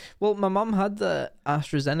second. Well, my mum had the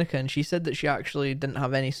AstraZeneca, and she said that she actually didn't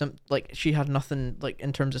have any she had nothing like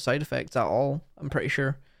in terms of side effects at all. I'm pretty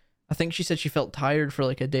sure. I think she said she felt tired for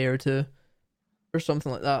like a day or two, or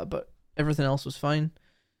something like that, but everything else was fine.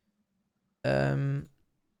 But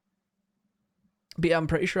yeah, I'm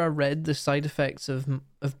pretty sure I read the side effects of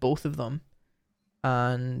both of them,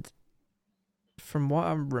 and from what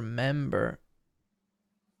I remember,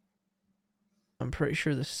 I'm pretty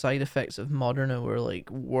sure the side effects of Moderna were like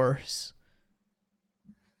worse.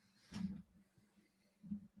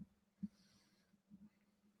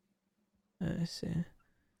 Let's see.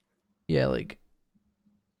 Yeah, like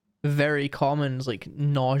very common is like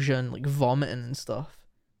nausea and like vomiting and stuff.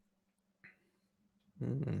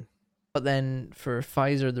 Mm. But then for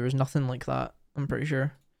Pfizer, there was nothing like that. I'm pretty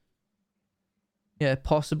sure. Yeah,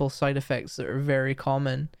 possible side effects that are very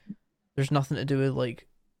common. There's nothing to do with like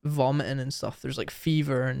vomiting and stuff. There's like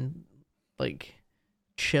fever and like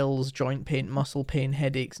chills, joint pain, muscle pain,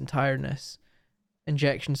 headaches, and tiredness.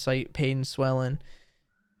 Injection site pain, swelling.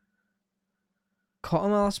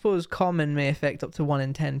 Well, I suppose common may affect up to 1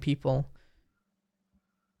 in 10 people.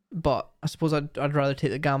 But I suppose I'd rather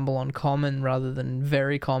take the gamble on common rather than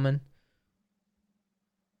very common.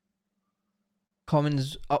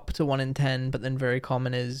 Common's up to 1 in 10, but then very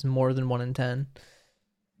common is more than 1 in 10.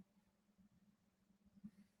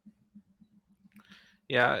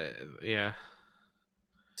 Yeah.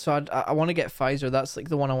 So I want to get Pfizer. That's like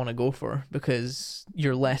the one I want to go for because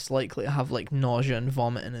you're less likely to have like nausea and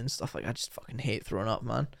vomiting and stuff. Like I just fucking hate throwing up,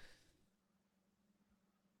 man.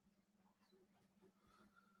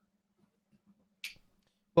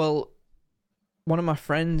 Well, one of my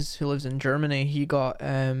friends who lives in Germany, he got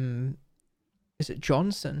is it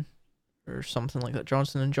Johnson or something like that,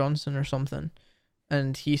 Johnson and Johnson or something,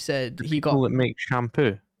 and he said The he got. people that make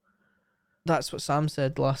shampoo. That's what Sam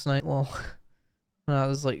said last night. Well, when I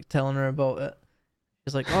was like telling her about it,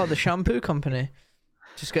 he's like, "Oh, the shampoo company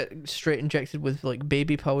just get straight injected with like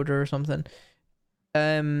baby powder or something."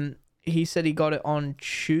 He said he got it on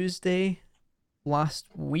Tuesday last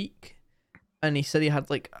week, and he said he had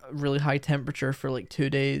like a really high temperature for like 2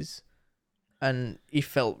 days, and he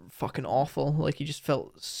felt fucking awful. Like he just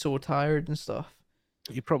felt so tired and stuff.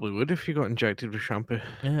 You probably would if you got injected with shampoo.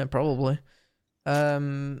 Yeah, probably.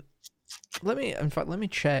 Let me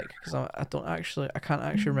check because I can't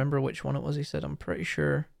actually remember which one it was. He said I'm pretty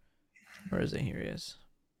sure. Where is it? Here he is.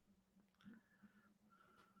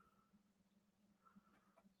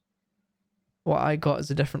 What I got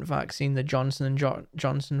is a different vaccine, the Johnson and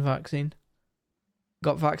Johnson vaccine.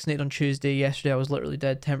 Got vaccinated on Tuesday. Yesterday I was literally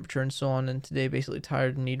dead, temperature and so on, and today basically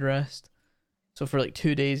tired and need rest. So for like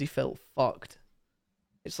 2 days he felt fucked.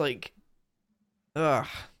 It's like, ugh,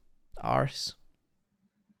 arse.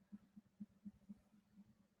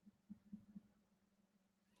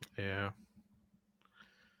 Yeah.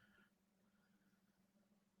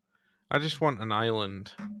 I just want an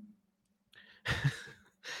island.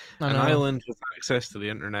 An island with access to the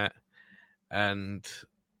internet and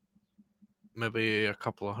maybe a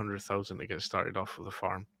couple of 100,000 to get started off with a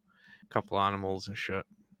farm. A couple of animals and shit.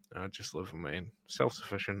 I just live in Maine.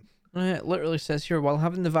 Self-sufficient. It literally says here, while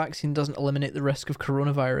having the vaccine doesn't eliminate the risk of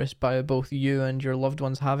coronavirus by both you and your loved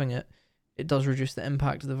ones having it, it does reduce the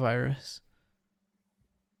impact of the virus.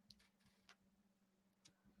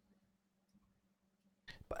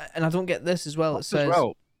 And I don't get this as well. It says,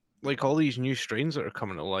 like all these new strains that are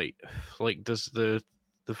coming to light, like does the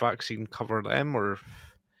vaccine cover them, or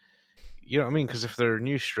you know what I mean? Because if they're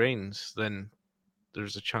new strains, then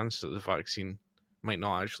there's a chance that the vaccine might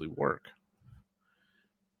not actually work.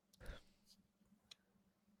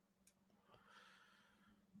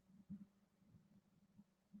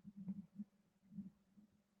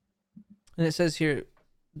 and it says here,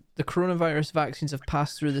 the coronavirus vaccines have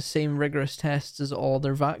passed through the same rigorous tests as all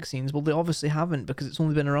other vaccines. Well, they obviously haven't because it's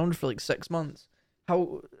only been around for like 6 months.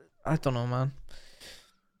 How? I don't know, man.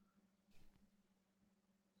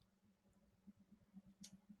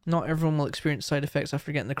 Not everyone will experience side effects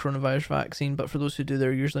after getting the coronavirus vaccine, but for those who do,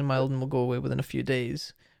 they're usually mild and will go away within a few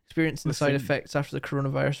days. Experiencing side effects after the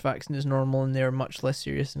coronavirus vaccine is normal, and they are much less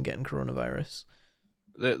serious than getting coronavirus.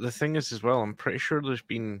 The thing is, as well, I'm pretty sure there's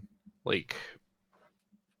been like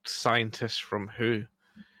scientists from who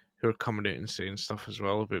are coming out and saying stuff as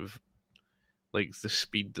well about like the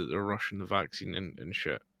speed that they're rushing the vaccine and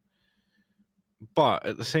shit. But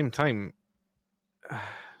at the same time, I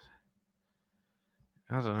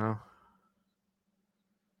don't know.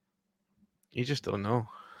 You just don't know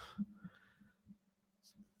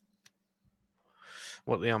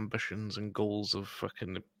what the ambitions and goals of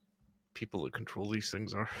fucking people that control these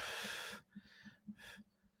things are.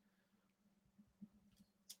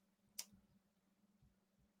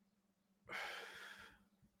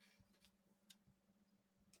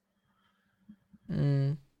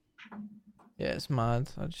 It's mad.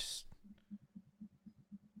 I just.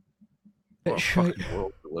 What a It's fucking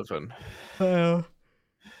world we live in.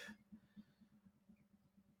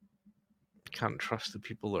 Can't trust the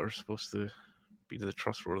people that are supposed to be the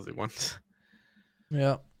trustworthy ones.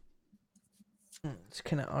 Yeah. It's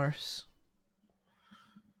kind of arse.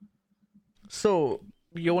 So,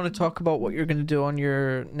 you want to talk about what you're going to do on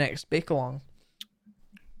your next bake along?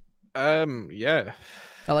 Yeah.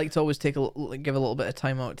 I like to always give a little bit of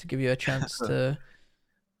time out to give you a chance to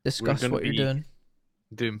discuss gonna what you're be doing.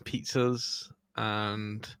 Doing pizzas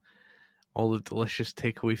and all the delicious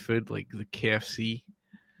takeaway food like the KFC.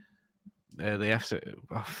 They have to.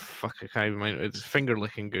 Oh, fuck, I can't even mind. It's finger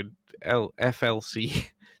licking good. FLC.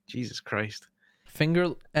 Jesus Christ.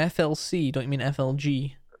 Finger FLC, don't you mean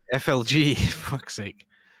FLG? FLG. Fuck's sake.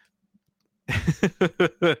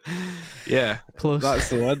 Yeah, Close.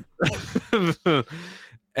 that's the one.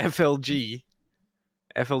 FLG.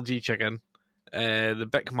 FLG chicken. The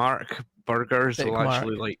Big Mark burgers Big will Mark.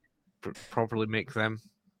 actually like properly make them.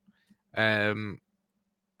 And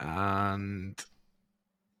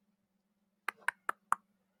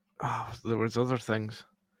there was other things.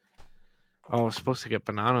 Oh, I was supposed to get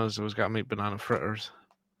bananas. I was gonna make banana fritters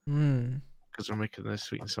because we're making this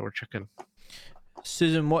sweet and sour chicken.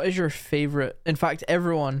 Susan, what is your favorite? In fact,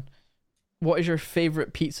 everyone, what is your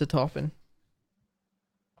favorite pizza topping?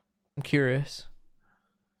 I'm curious.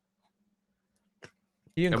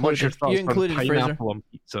 You And what's your included. thoughts You on included Fraser. pineapple on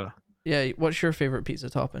pizza? Yeah. What's your favorite pizza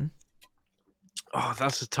topping? Oh,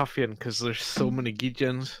 that's a tough one because there's so many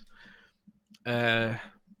Gideons. At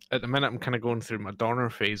the minute, I'm kind of going through my Donner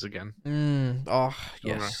phase again. Oh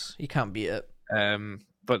yes, you can't beat it.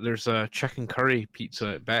 But there's a chicken curry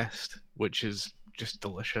pizza at best, which is just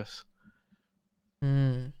delicious.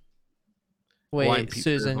 Wait, Hawaiian pizza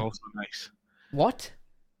Susan. is also nice. What?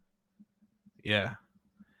 Yeah.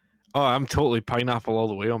 Oh, I'm totally pineapple all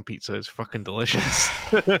the way on pizza. It's fucking delicious.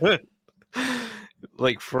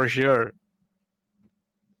 Like, for sure.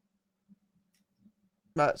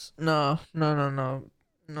 That's no.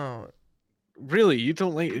 Really, you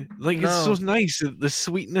don't like it's No. so nice. The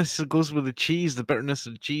sweetness that goes with the cheese, the bitterness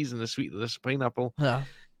of the cheese, and the sweetness of pineapple. Yeah.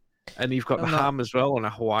 And you've got I'm the not- ham as well on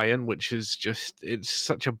a Hawaiian, which is just it's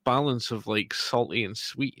such a balance of like salty and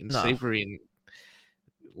sweet and No. savory and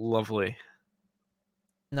lovely.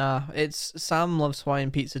 Nah, it's Sam loves Hawaiian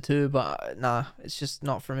pizza too, but nah, it's just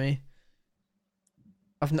not for me.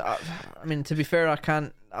 I mean, to be fair,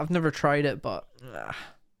 I've never tried it, but nah,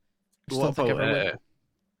 just What don't think I about ever would.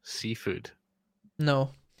 seafood?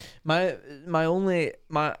 No, it's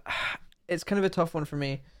kind of a tough one for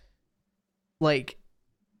me. Like,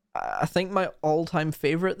 I think my all-time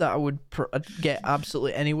favorite that I would get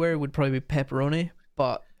absolutely anywhere would probably be pepperoni.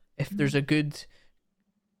 But if there's a good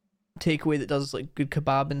takeaway that does like good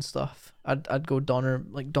kebab and stuff, I'd go Donner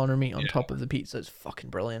meat on top of the pizza. It's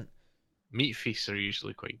fucking brilliant. Meat feasts are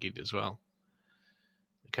usually quite good as well.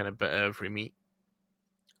 Kind of bit of every meat.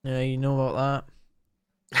 Yeah, you know about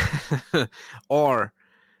that. Or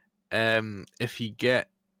if you get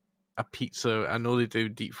a pizza, I know they do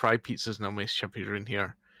deep fried pizzas now, Miss Chippy around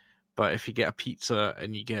here, but if you get a pizza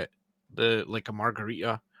and you get like a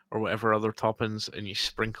margarita or whatever other toppings and you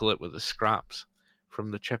sprinkle it with the scraps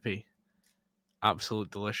from the chippy, absolute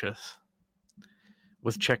delicious.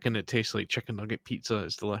 With chicken, it tastes like chicken nugget pizza.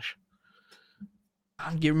 It's delish.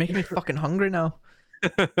 You're making me fucking hungry now.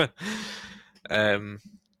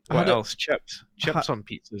 What else? Chips. Chips on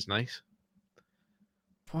pizza is nice.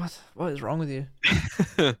 What is wrong with you?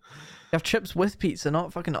 You have chips with pizza,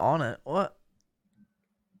 not fucking on it. What?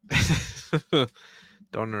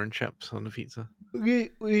 Doner and chips on the pizza. We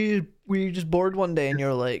just bored one day and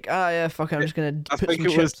you're like, yeah, fuck it, I'm just gonna I put think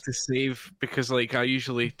some it was chips. to save because like I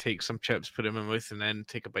usually take some chips, put them in my mouth, and then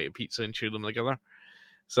take a bite of pizza and chew them together.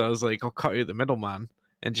 So I was like, I'll cut out the middleman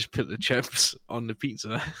and just put the chips on the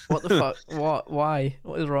pizza. What the fuck? What? Why?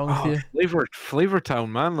 What is wrong with you? Flavor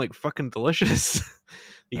Town, man, like fucking delicious.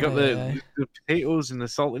 You got the potatoes and the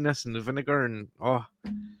saltiness and the vinegar and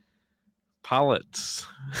palates.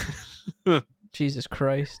 Jesus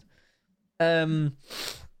Christ. Yeah.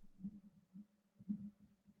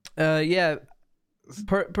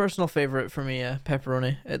 Personal favorite for me,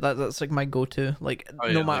 pepperoni. That's like my go-to. Like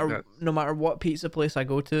no matter what pizza place I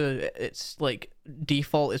go to, it's like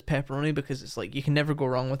default is pepperoni because it's like you can never go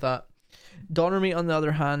wrong with that. Doner meat, on the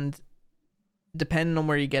other hand, depending on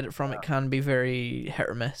where you get it from, it can be very hit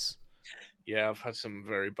or miss. Yeah, I've had some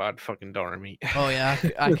very bad fucking doner meat. Oh yeah,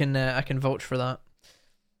 I can vouch for that.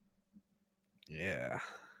 Yeah.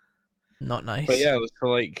 Not nice. But yeah, so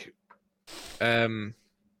like,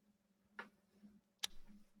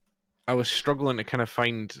 I was struggling to kind of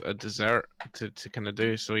find a dessert to kind of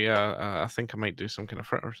do. So yeah, I think I might do some kind of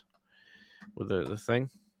fritters with the thing.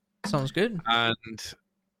 Sounds good. And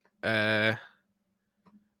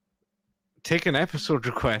taking episode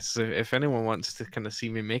requests if anyone wants to kind of see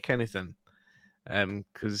me make anything,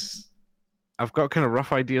 because I've got kind of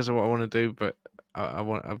rough ideas of what I want to do, but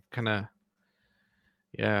I've kind of,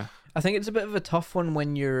 yeah. I think it's a bit of a tough one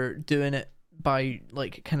when you're doing it by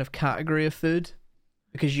like kind of category of food,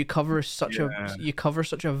 because you cover such a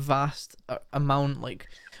vast amount. Like,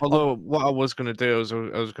 Although what I was going to do is I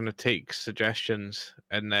was going to take suggestions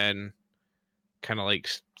and then kind of like,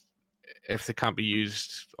 if they can't be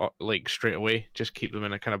used like straight away, just keep them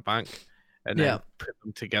in a kind of bank and then put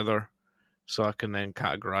them together so I can then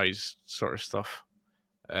categorize sort of stuff.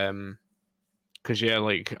 Because yeah,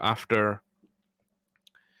 like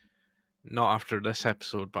not after this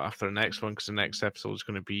episode, but after the next one, because the next episode is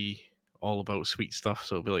going to be all about sweet stuff,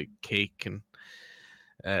 so it'll be like cake and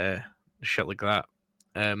shit like that.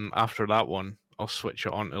 After that one, I'll switch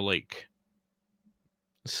it on to like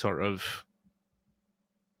sort of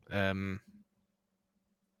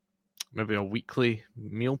maybe a weekly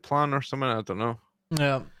meal plan or something. I don't know.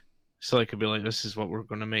 Yeah. So I could be like, this is what we're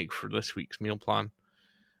going to make for this week's meal plan.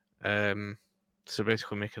 So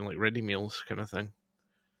basically making like ready meals kind of thing.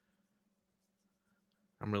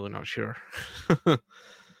 I'm really not sure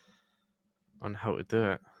on how to do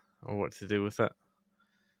it or what to do with it.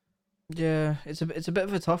 Yeah, it's a bit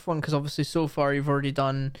of a tough one, because obviously so far you've already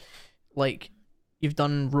done you've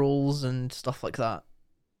done rolls and stuff like that.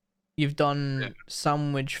 You've done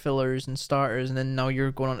sandwich fillers and starters, and then now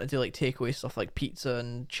you're going on to do like takeaway stuff like pizza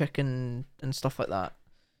and chicken and stuff like that.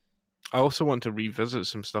 I also want to revisit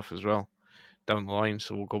some stuff as well down the line,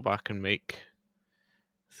 so we'll go back and make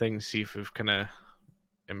things, see if we've kind of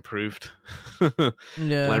improved.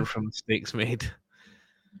 Learn from mistakes made.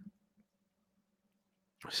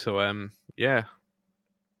 So yeah,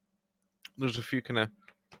 there's a few kind of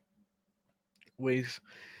ways.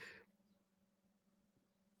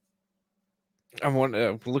 I'm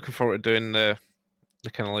looking forward to doing the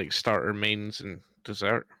kind of like starter, mains, and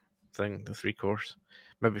dessert thing, the 3-course,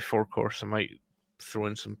 maybe 4-course. I might throw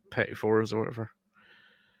in some petit fours or whatever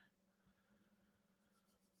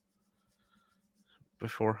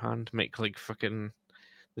beforehand. Make like fucking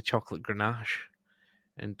the chocolate ganache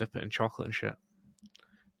and dip it in chocolate and shit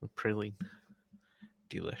with praline.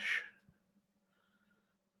 Delish.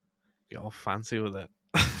 Get all fancy with it.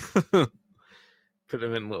 Put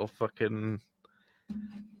them in little fucking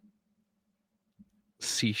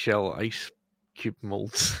seashell ice cube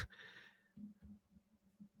molds.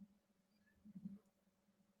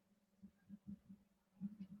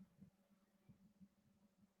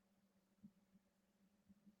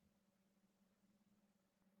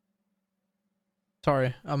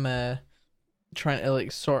 Sorry, I'm trying to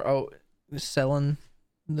like sort out selling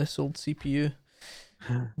this old CPU.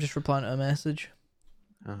 Just replying to a message.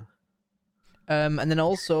 And then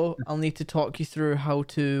also I'll need to talk you through how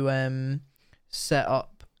to set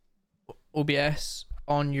up OBS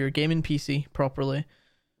on your gaming PC properly.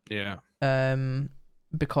 Yeah.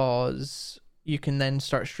 Because you can then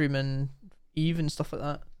start streaming Eve and stuff like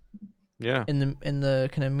that. Yeah. In the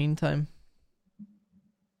kind of meantime.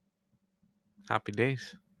 Happy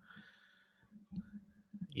days.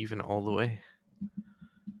 Even all the way.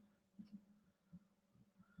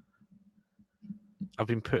 I've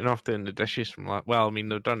been putting off doing the dishes from last. Well, I mean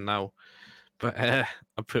they're done now, but I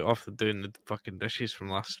put off doing the fucking dishes from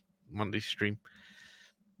last Monday's stream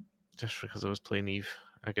just because I was playing Eve.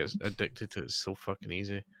 I get addicted to it. It's so fucking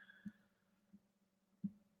easy.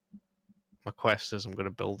 My quest is I'm going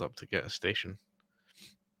to build up to get a station.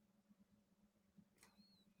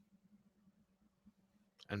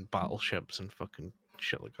 And battleships and fucking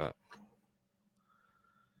shit like that.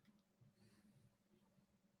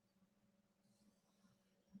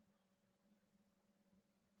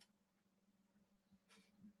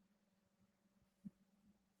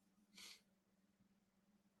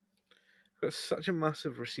 Got such a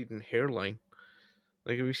massive receding hairline.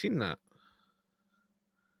 Like, have you seen that?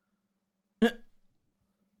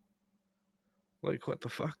 Like, what the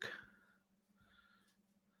fuck?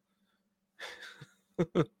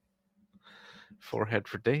 Forehead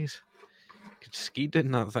for days. Could ski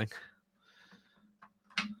in that thing.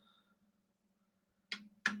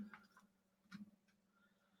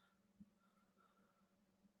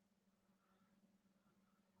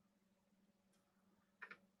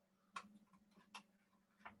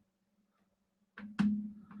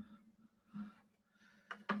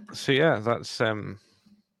 So yeah, that's the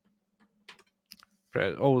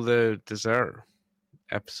dessert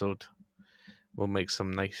episode we'll make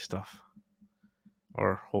some nice stuff,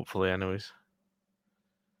 or hopefully, anyways.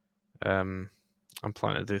 I'm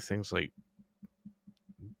planning to do things like,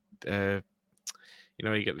 you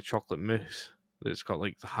get the chocolate mousse that's got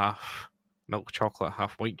like the half milk chocolate,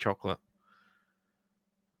 half white chocolate.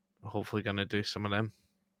 Hopefully, gonna do some of them,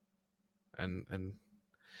 and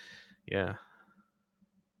yeah,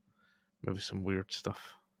 maybe some weird stuff.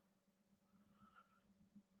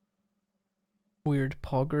 Weird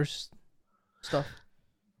poggers stuff.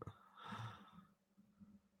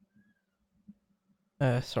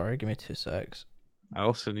 Sorry, give me 2 secs. I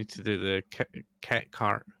also need to do the cat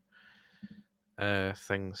cart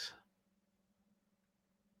things.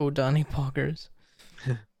 Oh, Danny poggers.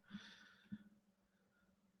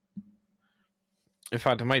 In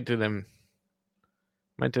fact, I might do them.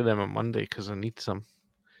 On Monday because I need some.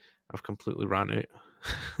 I've completely ran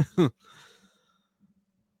out.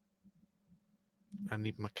 I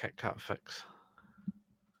need my Kit Kat fix.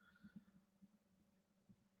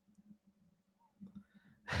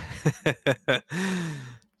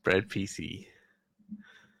 Bread PC.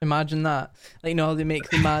 Imagine that. Like, how they make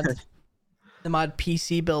the mad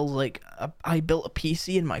PC builds. Like, I built a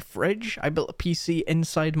PC in my fridge. I built a PC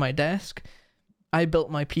inside my desk. I built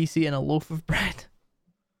my PC in a loaf of bread.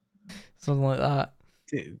 Something like that.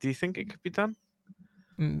 Do you think it could be done?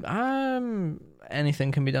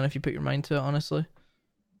 Anything can be done if you put your mind to it, honestly.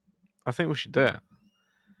 I think we should do it.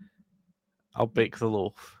 I'll bake the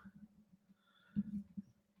loaf.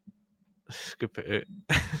 Scoop it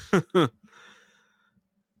out.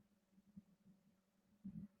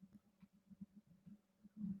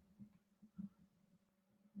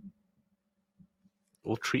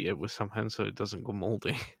 We'll treat it with something so it doesn't go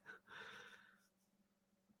moldy.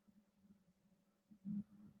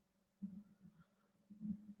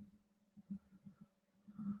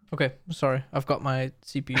 Okay, sorry. I've got my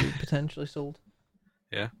CPU potentially sold.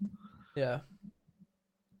 Yeah? Yeah.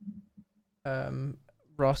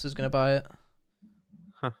 Ross is going to buy it.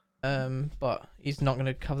 Huh. But he's not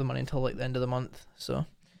going to have the money until like the end of the month, so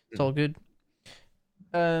it's all good.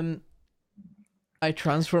 I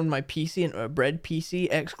transformed my PC into a bread PC,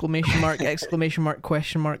 exclamation mark, exclamation mark,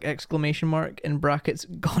 question mark, exclamation mark, in brackets,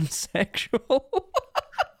 gone sexual.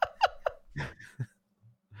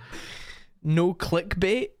 No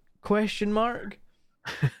clickbait, question mark.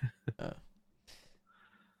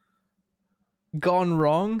 Gone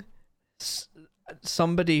wrong.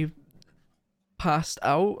 Somebody passed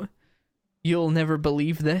out. You'll never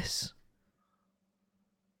believe this.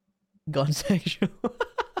 Gone sexual.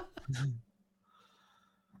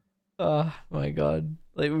 Oh my god.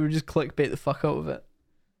 Like, we would just clickbait the fuck out of it.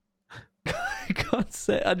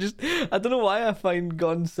 I don't know why I find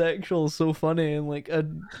gone sexual so funny, and like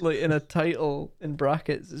in a title in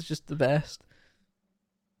brackets, it's just the best.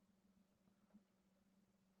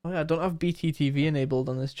 Oh yeah, I don't have BTTV enabled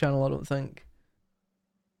on this channel, I don't think.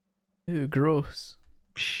 Ooh, gross.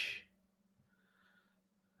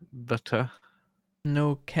 Butter.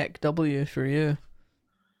 No Keck W for you.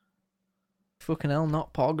 Fucking hell,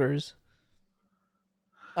 not poggers.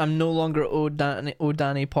 I'm no longer Danny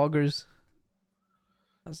Poggers.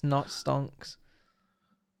 That's not stonks.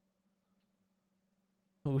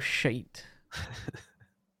 Oh shite.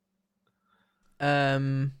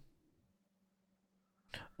 Oh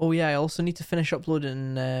yeah, I also need to finish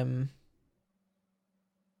uploading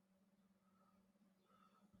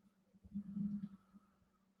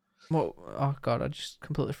what? Oh god, I just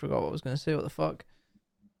completely forgot what I was gonna say. What the fuck?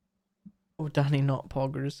 Oh, Danny, not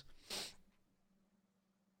poggers.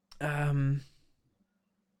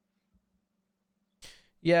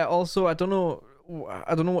 Yeah. Also, I don't know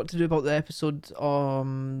what to do about the episode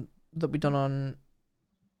that we done on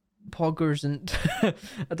poggers, and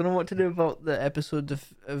I don't know what to do about the episode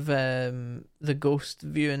of the ghost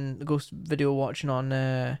video watching on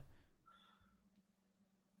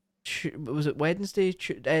was it Wednesday,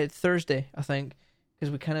 Thursday, I think,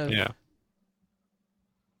 because we kind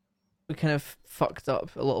of fucked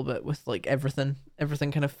up a little bit with like everything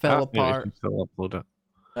kind of fell apart. You can still upload it.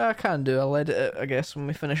 I can do. I'll edit it, I guess, when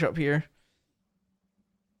we finish up here.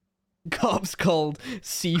 Cops called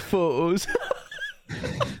C photos.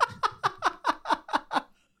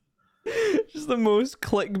 Just the most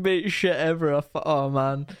clickbait shit ever. Oh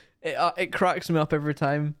man, it cracks me up every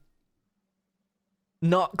time.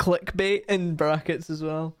 Not clickbait in brackets as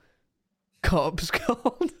well. Cops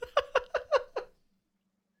called.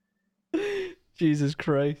 Jesus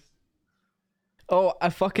Christ. Oh,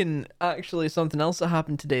 actually something else that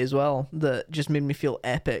happened today as well that just made me feel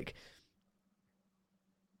epic.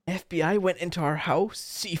 FBI went into our house,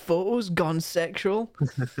 see photos, gone sexual.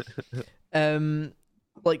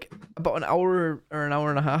 like about an hour or an hour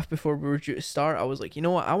and a half before we were due to start, I was like, you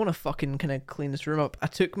know what, I want to fucking kind of clean this room up. I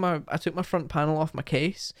took my front panel off my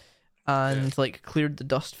case and like cleared the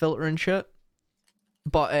dust filter and shit.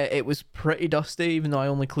 But it was pretty dusty, even though I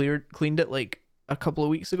only cleaned it like a couple of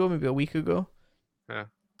weeks ago, maybe a week ago. Yeah.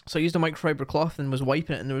 So I used a microfiber cloth and was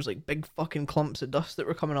wiping it, and there was like big fucking clumps of dust that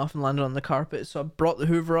were coming off and landing on the carpet. So I brought the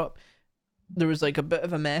Hoover up. There was like a bit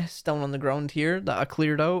of a mess down on the ground here that I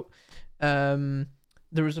cleared out.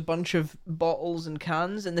 There was a bunch of bottles and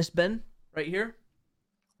cans in this bin right here.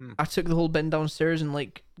 I took the whole bin downstairs and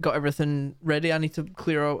like got everything ready. I need to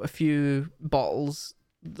clear out a few bottles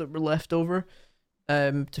that were left over,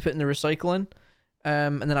 to put in the recycling.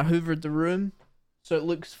 And then I hoovered the room so it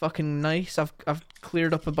looks fucking nice. I've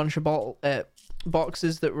cleared up a bunch of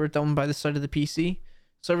boxes that were down by the side of the PC,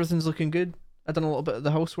 so everything's looking good. I done a little bit of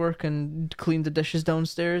the housework and cleaned the dishes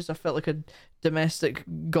downstairs. I felt like a domestic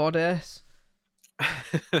goddess.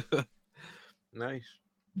 Nice.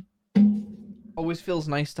 Always feels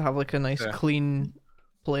nice to have like a nice clean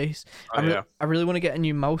place. Oh, I really want to get a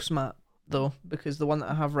new mouse mat though, because the one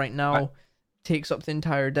that I have right now takes up the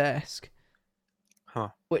entire desk. Huh.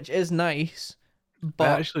 Which is nice, I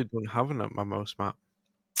but actually don't have one at my mouse mat.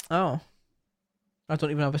 oh, I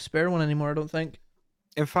don't even have a spare one anymore, I don't think.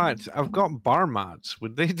 In fact, I've got bar mats.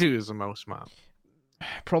 Would they do as a mouse mat?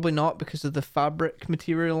 Probably not, because of the fabric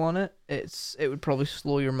material on it. It would probably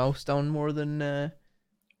slow your mouse down more than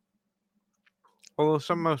Although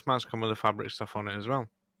some mouse mats come with the fabric stuff on it as well.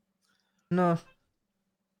 no.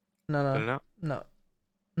 Do No, they not? no,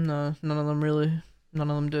 no, none of them really. None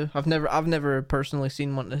of them do. I've never personally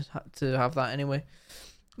seen one to have that anyway.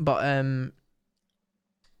 But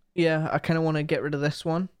yeah, I kind of want to get rid of this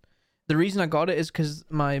one. The reason I got it is because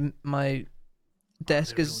my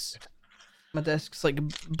desk is like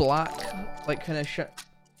black, like kind of shit.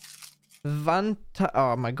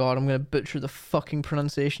 Oh my god, I'm gonna butcher the fucking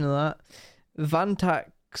pronunciation of that.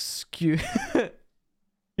 Vantaxque.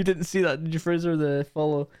 You didn't see that, did you, Fraser? The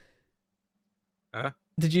follow. Huh?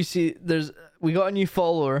 Did you see? We got a new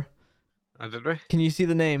follower. Did we? Can you see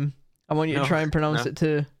the name? I want you to No. try and pronounce No. it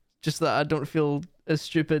too, just so that I don't feel as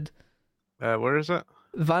stupid. Where is it?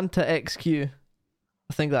 Vanta XQ.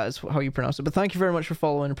 I think that is how you pronounce it. But thank you very much for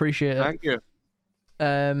following. Appreciate it. Thank you.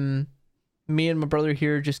 Me and my brother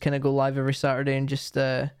here just kind of go live every Saturday and just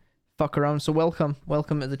fuck around. So welcome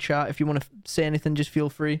to the chat. If you want to say anything, just feel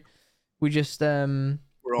free. We just We're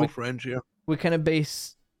all friends here. we kind of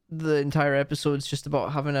base the entire episodes just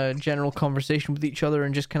about having a general conversation with each other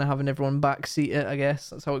and just kind of having everyone backseat it. I guess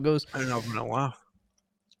that's how it goes. I'm having a laugh.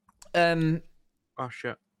 Oh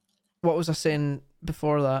shit. What was I saying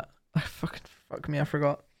before that? Fuck me, I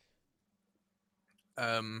forgot.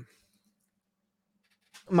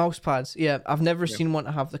 Mouse pads. Yeah, I've never seen one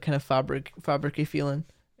to have the kind of fabricy feeling.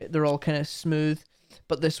 They're all kind of smooth,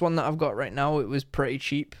 but this one that I've got right now, it was pretty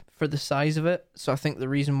cheap for the size of it. So I think the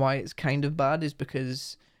reason why it's kind of bad is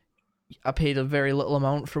because I paid a very little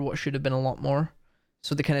amount for what should have been a lot more.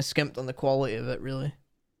 So they kind of skimped on the quality of it, really.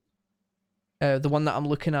 The one that I'm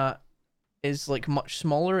looking at is like much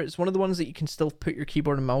smaller. It's one of the ones that you can still put your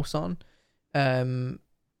keyboard and mouse on,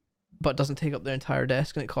 but doesn't take up their entire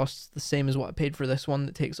desk, and it costs the same as what I paid for this one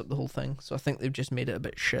that takes up the whole thing. So I think they've just made it a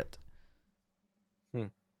bit shit.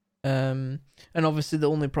 And obviously the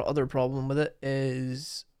only other problem with it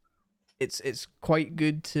is it's quite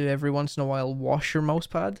good to every once in a while wash your mouse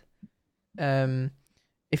pad.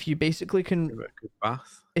 If you basically can Give it a good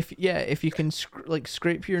bath. if you can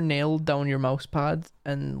scrape your nail down your mouse pad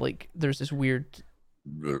and like there's this weird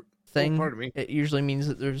thing, pardon me. it usually means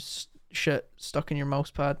that there's shit stuck in your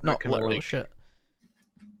mouse pad. Not kinda literal like- shit,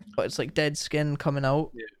 but it's like dead skin coming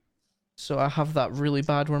out. Yeah. So I have that really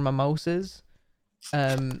bad where my mouse is,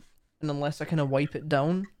 and unless I kind of wipe it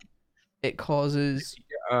down, it causes.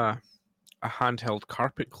 A handheld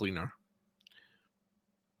carpet cleaner.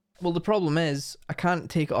 Well, the problem is I can't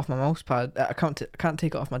take it off my mouse pad. I can't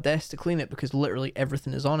take it off my desk to clean it because literally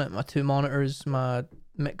everything is on it. My 2 monitors, my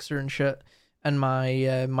mixer and shit, and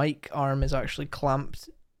my mic arm is actually clamped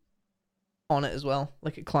on it as well.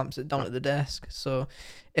 Like it clamps it down at the desk. So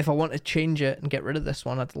if I want to change it and get rid of this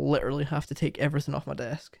one, I'd literally have to take everything off my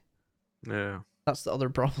desk. Yeah. That's the other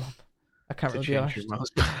problem. I can't To really be change your arsed. mouse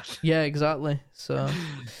pad. Yeah, exactly. So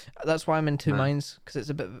that's why I'm in two Right. minds, because it's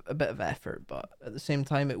a bit of effort, but at the same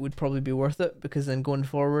time it would probably be worth it, because then going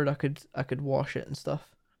forward I could wash it and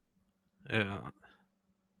stuff. Yeah.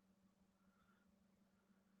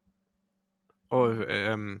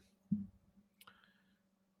 Oh,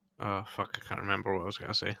 oh fuck! I can't remember what I was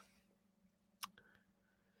gonna say.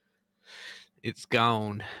 It's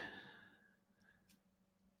gone.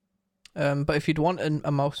 But if you'd want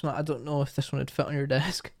a mouse mat, I don't know if this one would fit on your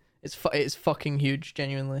desk. It's fucking huge,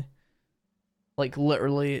 genuinely. Like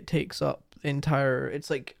literally, it takes up the entire. It's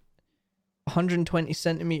like 120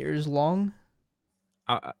 centimeters long.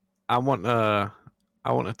 I want a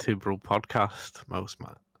Two Bro podcast mouse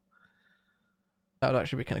mat. That would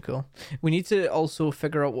actually be kind of cool. We need to also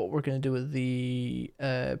figure out what we're going to do with the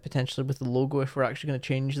potentially with the logo, if we're actually going to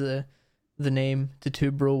change the name to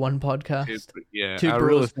Two Bro One Podcast. I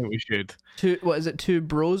really think we should. What is it? Two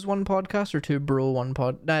Bros One Podcast or Two Bro One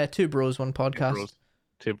Pod? Nah, Two Bros One Podcast.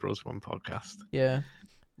 Two Bros One Podcast. Yeah,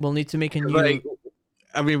 we'll need to make a new. Like,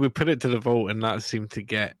 I mean, we put it to the vote, and that seemed to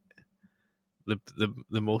get the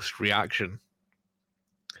most reaction.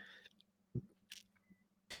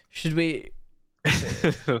 Should we?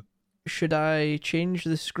 Should I change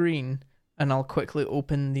the screen and I'll quickly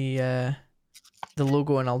open the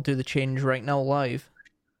logo and I'll do the change right now live?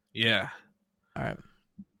 Yeah. All right.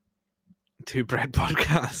 Two Bread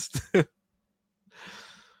Podcast.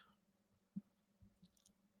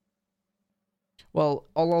 Well,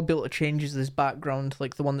 all I'll be able to change is this background,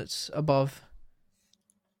 like the one that's above,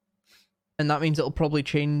 and that means it'll probably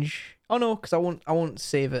change. Oh no, because I won't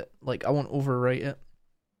save it. Like I won't overwrite it.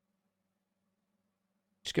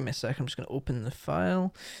 Just give me a sec. I'm just gonna open the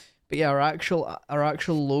file. But yeah, our actual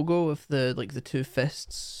logo of the two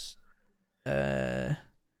fists. I'll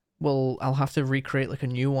have to recreate like a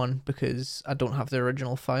new one because I don't have the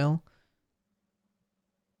original file.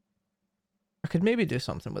 I could maybe do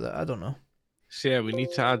something with it. I don't know. So yeah, we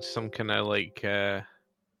need to add some kind of like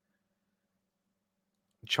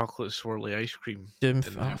chocolate swirly ice cream.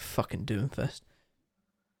 Fucking Doomfist.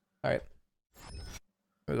 All right,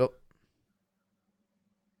 here we go.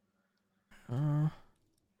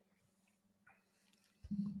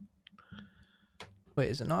 Wait,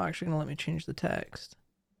 is it not actually gonna let me change the text?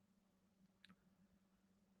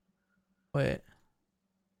 Wait.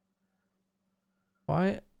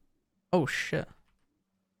 Why? Oh shit.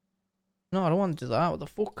 No, I don't want to do that. What the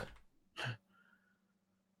fuck?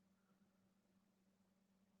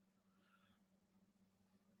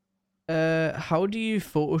 How do you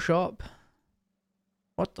Photoshop?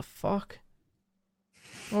 What the fuck?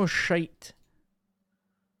 Oh shite.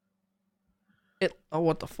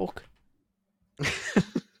 What the fuck?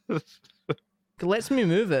 It lets me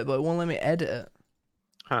move it, but it won't let me edit it.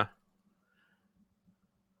 Huh.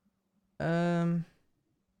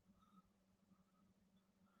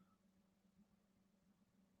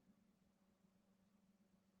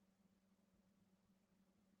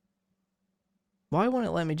 Why won't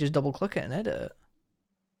it let me just double click it and edit it?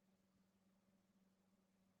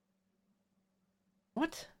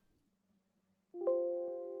 What?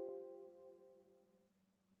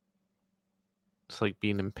 It's like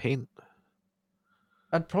being in Paint.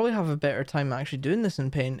 I'd probably have a better time actually doing this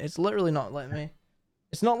in Paint. It's literally not letting me.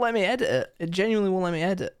 It's not letting me edit it. It genuinely won't let me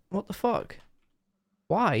edit. What the fuck?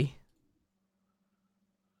 Why?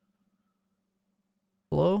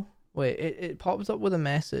 Hello? Wait, it pops up with a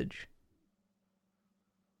message.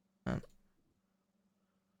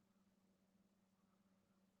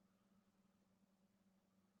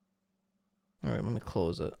 Alright, let me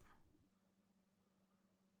close it.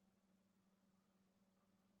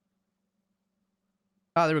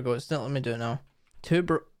 Ah, there we go. It's not letting me do it now.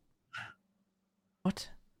 What?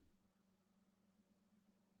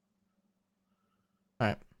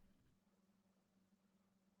 Alright.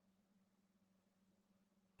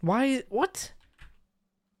 Why? What?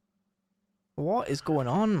 What is going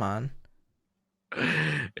on, man?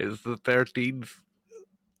 It's the 13th.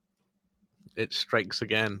 It strikes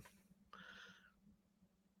again.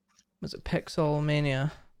 Was it Pixel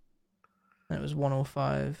Mania? And it was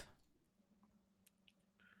 105.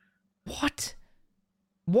 What?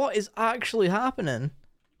 What is actually happening?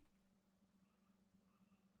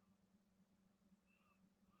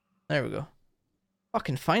 There we go.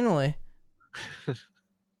 Fucking finally.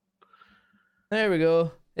 There we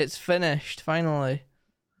go. It's finished, finally.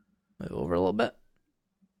 Move over a little bit.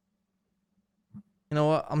 You know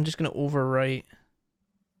what? I'm just going to overwrite.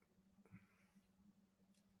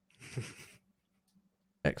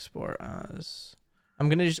 Export as. I'm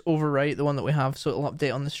going to just overwrite the one that we have so it'll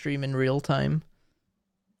update on the stream in real time.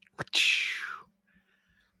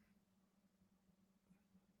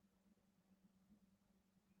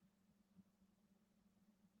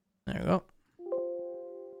 There we go.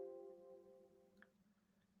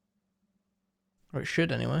 Or it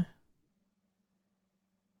should anyway.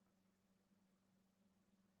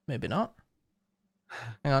 Maybe not.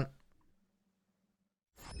 Hang on.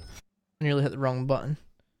 I nearly hit the wrong button.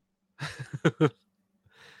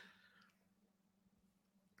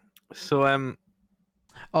 So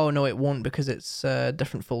Oh no, it won't because it's a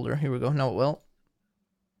different folder. Here we go. No, it will.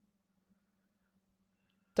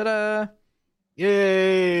 Ta-da!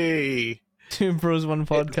 Yay! Two Bros One It's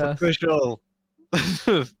Podcast. official.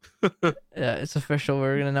 Yeah, it's official.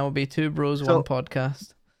 We're gonna now be Two Bros So- One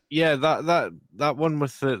Podcast. Yeah, that one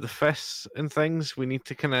with the fists and things, we need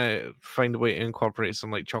to kind of find a way to incorporate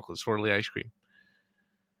some like chocolate swirly ice cream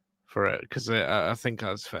for it, because I think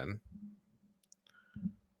that's fitting.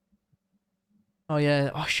 Oh yeah.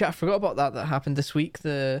 Oh shit, I forgot about that. That happened this week.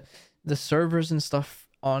 The servers and stuff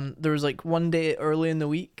on there was like one day early in the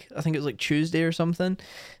week. I think it was like Tuesday or something.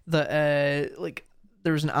 That like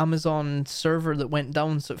there was an Amazon server that went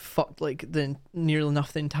down, so it fucked like nearly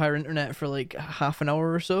enough the entire internet for like half an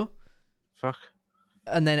hour or so. Fuck.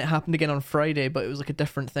 And then it happened again on Friday, but it was like a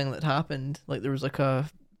different thing that happened. Like there was like a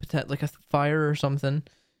fire or something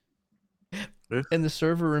Oof. in the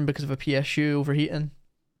server room because of a PSU overheating.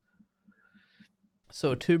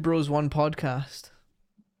 So Two Bros One Podcast.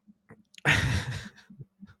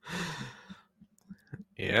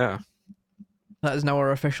 Yeah. That is now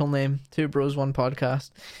our official name. Two Bros One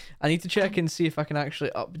Podcast. I need to check and see if I can actually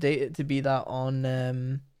update it to be that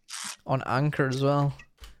on Anchor as well.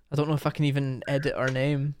 I don't know if I can even edit our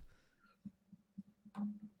name.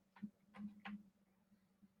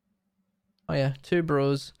 Oh yeah, Two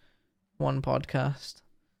Bros One Podcast.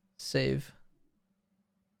 Save.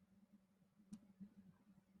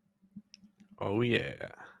 Oh yeah.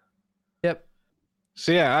 Yep.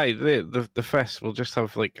 So yeah, the fest will just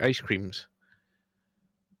have like ice creams.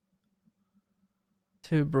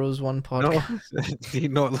 Two Bros One Podcast. No, do you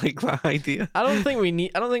not like that idea? I don't think we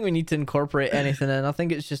need to incorporate anything in. I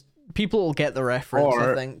think it's just people will get the reference, I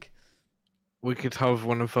Or- think. We could have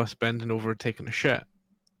one of us bending over taking a shit.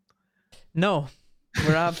 No.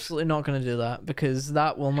 We're absolutely not going to do that because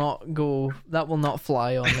that will not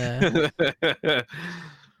fly on there.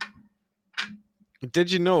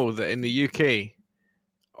 Did you know that in the UK,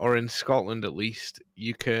 or in Scotland at least,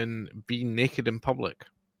 you can be naked in public?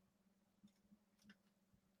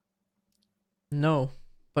 No.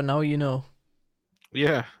 But now you know.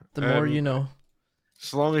 Yeah. The more Um, you know.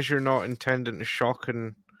 As long as you're not intending to shock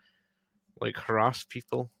and like harass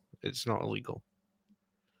people, it's not illegal.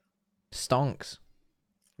 Stonks.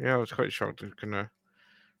 Yeah, I was quite shocked to kind of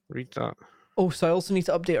read that. Oh, so I also need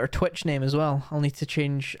to update our Twitch name as well. I'll need to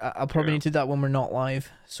change. I'll probably Yeah. need to do that when we're not live.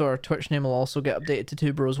 So our Twitch name will also get updated to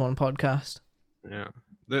Two Bros One Podcast. Yeah.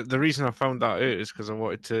 The reason I found that out is because I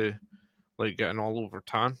wanted to like get an all over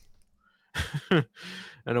tan. And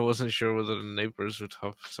I wasn't sure whether the neighbours would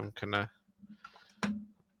have some kind of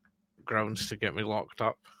grounds to get me locked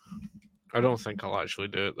up. I don't think I'll actually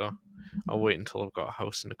do it though. I'll wait until I've got a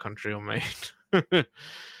house in the country on my own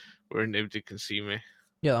where nobody can see me.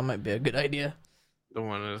 Yeah, that might be a good idea. Don't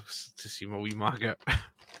want to see my wee maggot.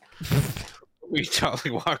 Wee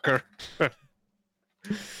Charlie Walker.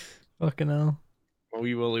 Fucking hell. My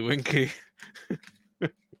wee Willy Winky.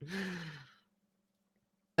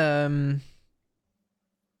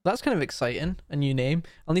 That's kind of exciting. A new name.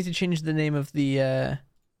 I'll need to change the name of the.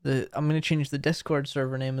 I'm gonna change the Discord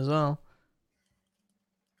server name as well.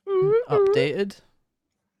 Updated.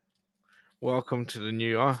 Welcome to the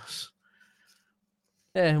new us.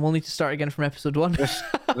 Yeah, we'll need to start again from episode 1. This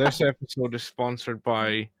episode is sponsored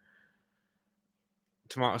by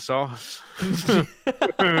tomato sauce.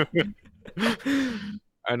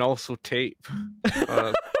 And also tape.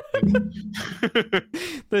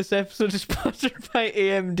 This episode is sponsored by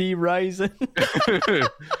AMD Ryzen.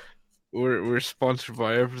 We're sponsored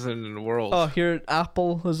by everything in the world. Oh, here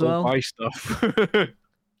Apple as Don't well. buy stuff.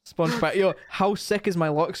 Sponsored by. Yo, how sick is my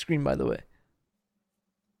lock screen, by the way?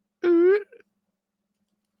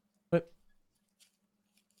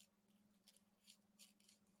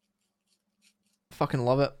 Fucking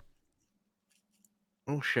love it.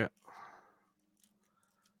 Oh shit.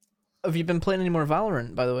 Have you been playing any more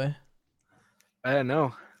Valorant, by the way?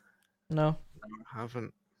 No, No. I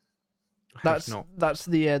haven't. I have not. That's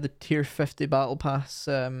the tier 50 battle pass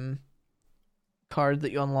card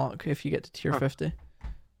that you unlock if you get to tier Huh. 50.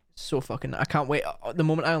 So fucking I can't wait. The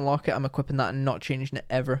moment I unlock it, I'm equipping that and not changing it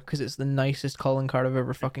ever because it's the nicest calling card I've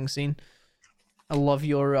ever fucking seen. I love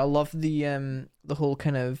the whole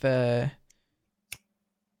kind of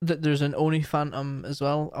that there's an Oni Phantom as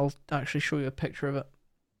well. I'll actually show you a picture of it.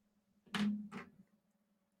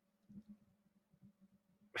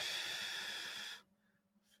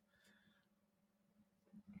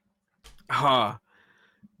 Ha.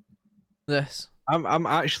 This. I'm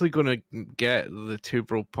actually gonna get the Two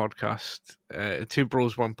Bros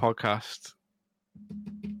One Podcast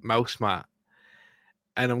mouse mat,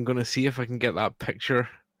 and I'm gonna see if I can get that picture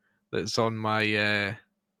that's on my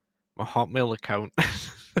my Hotmail account.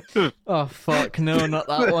 Oh fuck, no, not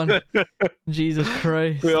that one. Jesus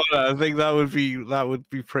Christ. I think that would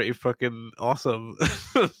be pretty fucking awesome.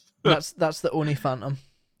 That's the Oni Phantom.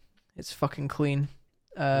 It's fucking clean.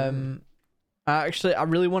 I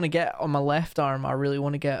really want to get on my left arm. I really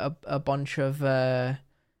want to get a bunch of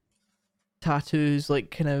tattoos,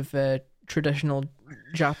 like kind of traditional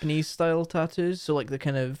Japanese style tattoos. So like the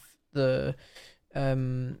kind of the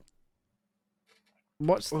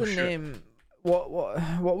what's the name?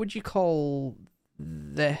 What would you call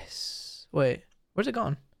this? Wait, where's it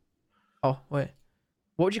gone? Oh wait,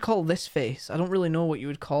 what would you call this face? I don't really know what you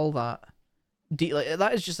would call that. Like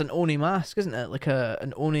that is just an Oni mask, isn't it? Like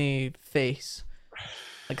an Oni face,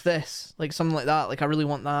 like this, like something like that. Like I really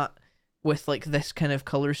want that with like this kind of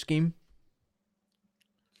color scheme.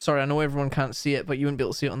 Sorry, I know everyone can't see it, but you wouldn't be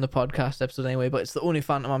able to see it on the podcast episode anyway. But it's the Oni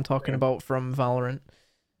Phantom I'm talking about from Valorant.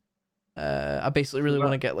 I basically really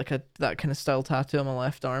want to get like that kind of style tattoo on my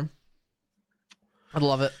left arm. I'd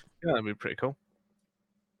love it. Yeah, that'd be pretty cool.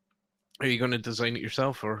 Are you going to design it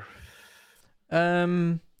yourself, or? I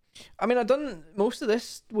mean, I done most of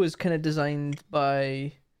this was kind of designed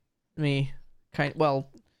by me. Well,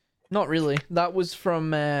 not really. That was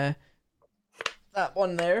from that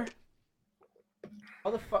one there.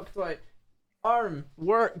 How the fuck do I arm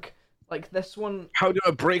work? Like this one. How do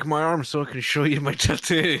I break my arm so I can show you my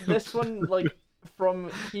tattoo? This one, like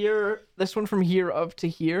from here. This one from here up to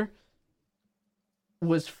here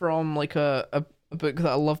was from like a book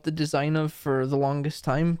that I loved the design of for the longest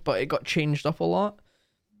time, but it got changed up a lot.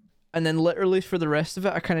 And then literally for the rest of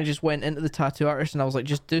it, I kind of just went into the tattoo artist and I was like,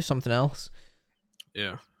 just do something else.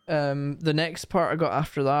 Yeah. The next part I got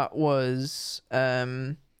after that was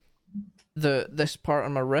this part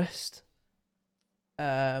on my wrist,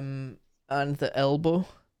 and the elbow.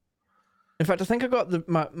 In fact, I think I got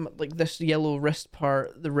my like this yellow wrist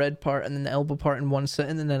part, the red part, and then the elbow part in one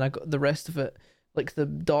sitting, and then I got the rest of it, like the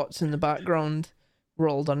dots in the background, were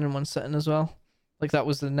all done in one sitting as well. Like that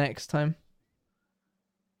was the next time.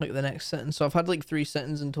 Like the next sitting. So I've had like 3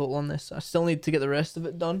 sittings in total on this. I still need to get the rest of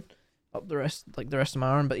it done. Up the rest of my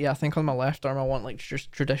arm. But yeah, I think on my left arm I want like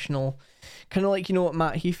just traditional, kind of like, you know what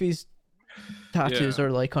Matt Heafy's tattoos are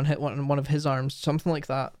like on one of his arms, something like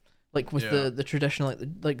that. Like with the traditional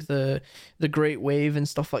like the Great Wave and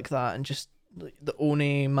stuff like that, and just like, the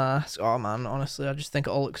Oni mask. Oh man, honestly, I just think it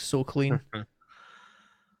all looks so clean.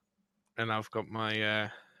 And I've got my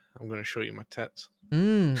I'm going to show you my tits.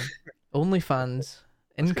 OnlyFans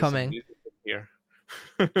incoming. Here.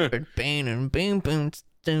 But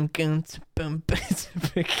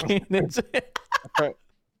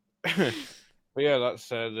yeah, that's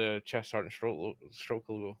the Chest Heart and Stroke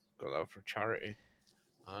logo. Got that for charity.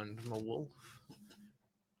 And my wolf.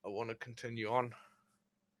 I want to continue on.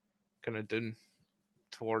 Kind of down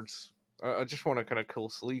towards. I just want a kind of cool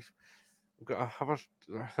sleeve. I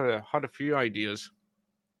had a few ideas,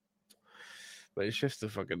 but it's just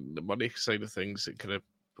the money side of things that kind of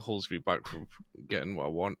holds me back from getting what I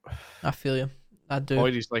want. I feel you. I do.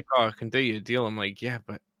 Boydie's like, oh, I can do you a deal. I'm like, yeah,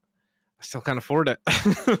 but I still can't afford it.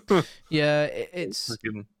 Yeah, it's.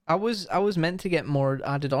 I was meant to get more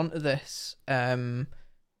added onto this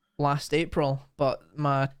last April, but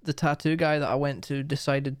the tattoo guy that I went to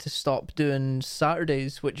decided to stop doing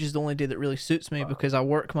Saturdays, which is the only day that really suits me because I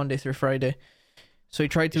work Monday through Friday. So he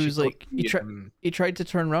tried to he tried to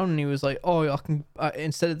turn around and he was like, "Oh, I can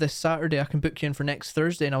instead of this Saturday, I can book you in for next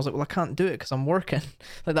Thursday." And I was like, "Well, I can't do it because I'm working."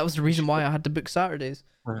 Like that was the reason why I had to book Saturdays.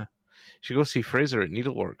 You should go see Fraser at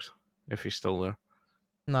Needleworks if he's still there.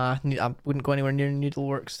 Nah, I wouldn't go anywhere near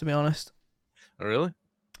Needleworks, to be honest. Oh, really?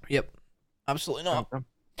 Yep, absolutely not. Okay.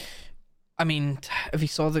 I mean, if you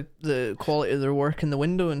saw the quality of their work in the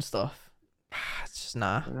window and stuff, it's just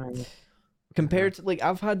nah. Compared to like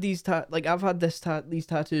I've had these these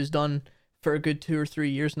tattoos done for a good 2 or 3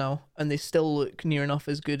 years now, and they still look near enough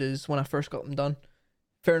as good as when I first got them done.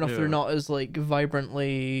 Fair enough, they're not as like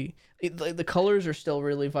vibrantly. Like the colors are still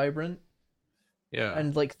really vibrant. Yeah.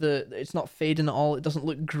 And like it's not fading at all. It doesn't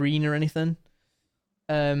look green or anything.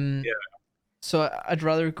 Yeah. So I'd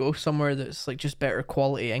rather go somewhere that's like just better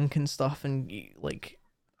quality ink and stuff. And like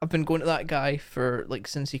I've been going to that guy for like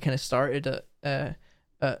since he kind of started at the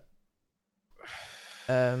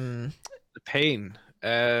pain.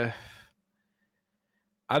 I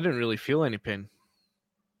didn't really feel any pain.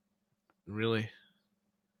 Really.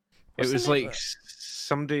 It was like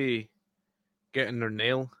somebody getting their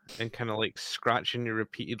nail and kind of like scratching you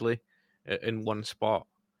repeatedly in one spot,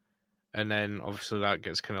 and then obviously that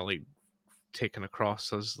gets kind of like taken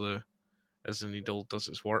across as the needle does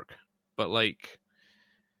its work. But like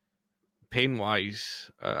pain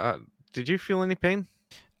wise, did you feel any pain?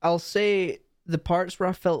 I'll say the parts where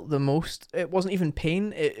I felt the most, it wasn't even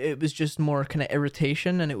pain. It was just more kind of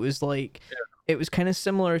irritation, and it was like, it was kind of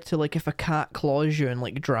similar to like if a cat claws you and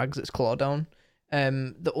like drags its claw down.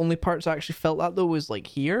 The only parts I actually felt that though was like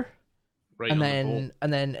here, Right and on the ball.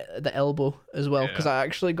 then the elbow as well, because Yeah. I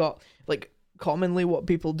actually got like, commonly what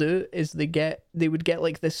people do is they would get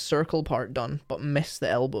like this circle part done but miss the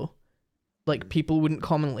elbow. Like people wouldn't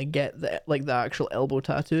commonly get the actual elbow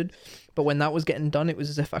tattooed, but when that was getting done, it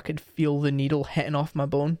was as if I could feel the needle hitting off my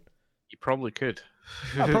bone. You probably could.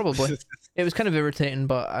 Probably. It was kind of irritating,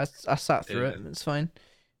 but I sat through it Yeah. and it's fine.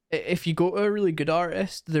 If you go to a really good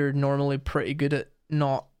artist, they're normally pretty good at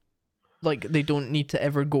not, like, they don't need to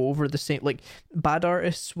ever go over the same, like, bad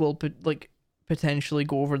artists will potentially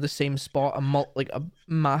go over the same spot like a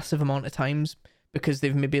massive amount of times because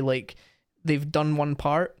they've maybe like they've done one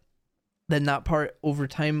part, then that part over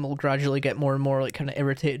time will gradually get more and more like kind of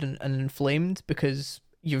irritated and inflamed because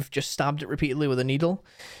you've just stabbed it repeatedly with a needle.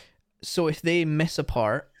 So if they miss a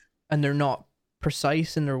part and they're not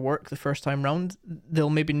precise in their work the first time round, they'll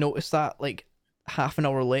maybe notice that like half an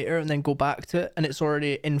hour later and then go back to it and it's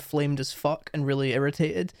already inflamed as fuck and really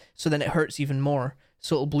irritated. So then it hurts even more.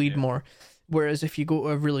 So it'll bleed more. Whereas if you go to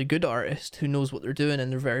a really good artist who knows what they're doing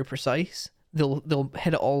and they're very precise, they'll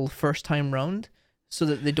hit it all first time round so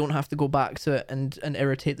that they don't have to go back to it and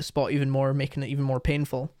irritate the spot even more, making it even more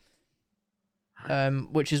painful.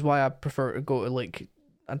 Which is why I prefer to go to like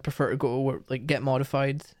I'd prefer to go to where, like Get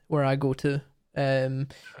Modified, where I go to.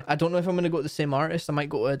 I don't know if I'm gonna go to the same artist. I might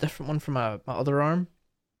go to a different one for my other arm.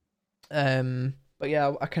 But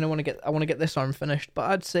yeah, I kind of want to get this arm finished.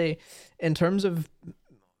 But I'd say, in terms of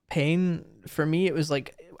pain, for me, it was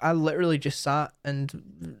like I literally just sat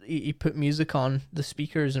and he put music on the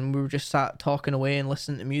speakers, and we were just sat talking away and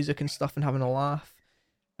listening to music and stuff and having a laugh.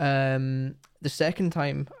 The second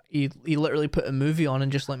time, he literally put a movie on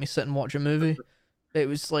and just let me sit and watch a movie. It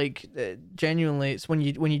was like genuinely, it's when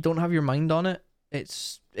you don't have your mind on it,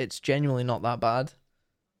 it's genuinely not that bad.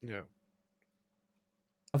 Yeah.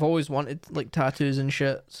 I've always wanted like tattoos and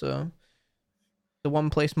shit, so the one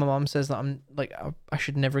place my mom says that I'm like I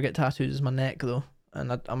should never get tattoos is my neck though,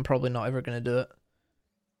 and I'm probably not ever gonna do it.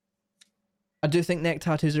 I do think neck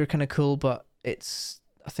tattoos are kind of cool, but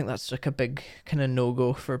I think that's like a big kind of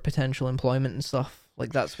no-go for potential employment and stuff.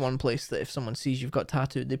 Like that's one place that if someone sees you've got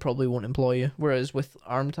tattooed, they probably won't employ you. Whereas with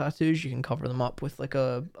arm tattoos, you can cover them up with like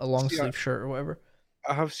a long sleeve shirt or whatever.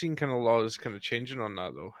 I have seen kind of laws kind of changing on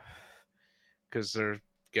that though, because they're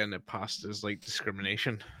getting it passed as like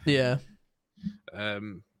discrimination. Yeah.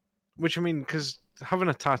 Which I mean, because having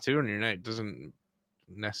a tattoo on your neck doesn't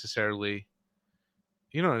necessarily,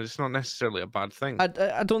 it's not necessarily a bad thing.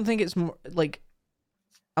 I don't think it's more like,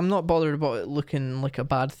 I'm not bothered about it looking like a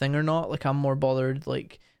bad thing or not. Like I'm more bothered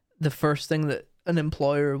like the first thing that an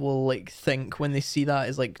employer will like think when they see that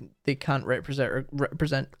is like they can't represent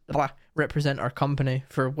our company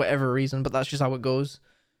for whatever reason, but that's just how it goes.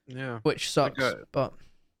 Yeah. Which sucks, but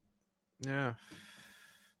yeah.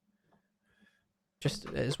 Just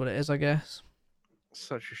it is what it is, I guess.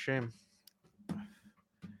 Such a shame.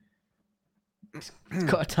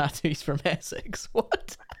 Got a tattoo, he's from Essex.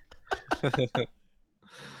 What?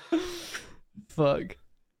 Fuck.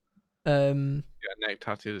 Yeah, neck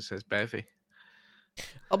tattoo that says Bevy.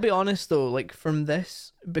 I'll be honest though, like from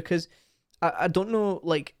this, because I don't know,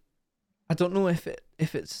 like I don't know if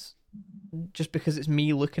it's just because it's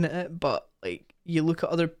me looking at it, but like you look at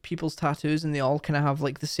other people's tattoos and they all kind of have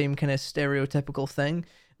like the same kind of stereotypical thing,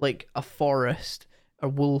 like a forest, a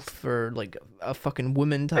wolf, or like a fucking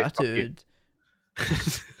woman tattooed.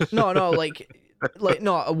 No, no,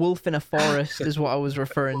 a wolf in a forest is what I was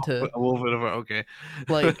referring to. A wolf in a okay.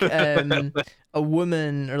 Like a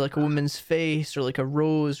woman, or like a woman's face, or like a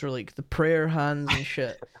rose, or like the prayer hands and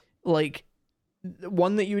shit. Like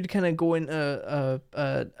one that you would kind of go into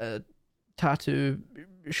a tattoo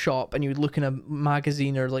shop and you would look in a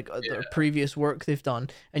magazine or like their previous work they've done,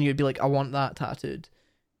 and you'd be like, I want that tattooed.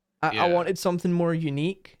 I wanted something more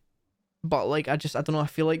unique, but like I don't know. I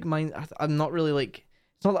feel like mine. I'm not really like.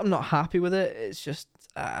 It's not that I'm not happy with it. It's just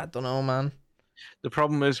I don't know, man. The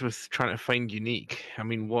problem is with trying to find unique. I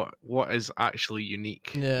mean, what is actually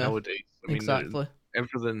unique nowadays? I mean, exactly.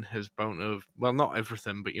 Everything has bound to, well, not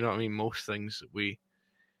everything, but you know what I mean. Most things we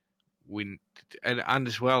and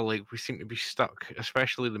as well, like we seem to be stuck,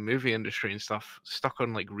 especially the movie industry and stuff, stuck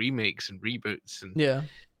on like remakes and reboots and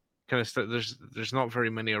kind of stuff. There's not very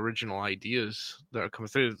many original ideas that are coming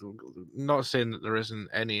through. Not saying that there isn't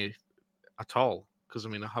any at all, because I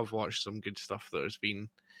mean I have watched some good stuff that has been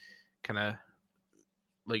kind of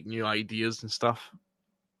like new ideas and stuff.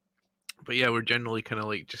 But yeah, we're generally kind of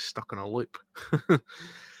like just stuck on a loop.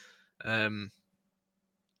 But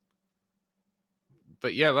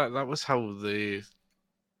yeah, that was how the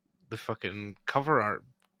fucking cover art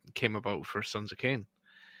came about for Sons of Cain.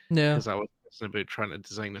 Yeah. Because I was thinking about trying to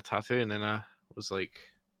design a tattoo, and then I was like,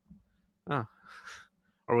 oh,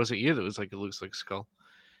 or was it you that was like, it looks like a skull?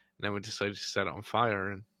 And then we decided to set it on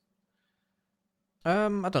fire, and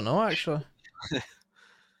I don't know actually. But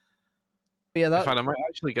yeah, in that fact, I might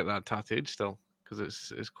actually get that tattooed still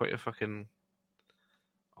because it's quite a fucking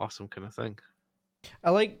awesome kind of thing. I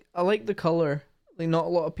like the color. Like not a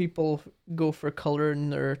lot of people go for color in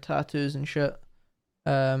their tattoos and shit.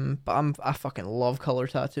 But I fucking love color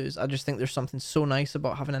tattoos. I just think there's something so nice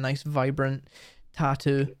about having a nice vibrant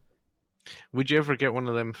tattoo. Would you ever get one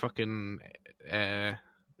of them fucking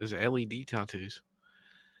is it LED tattoos?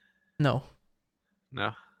 No,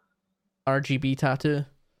 No. RGB tattoo.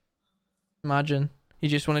 Imagine you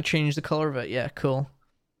just want to change the color of it. Yeah, cool.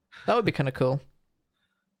 That would be kind of cool.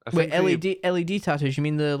 Wait, LED tattoos? You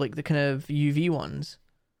mean the kind of UV ones?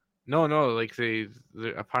 No, like they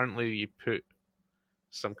apparently you put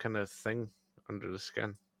some kind of thing under the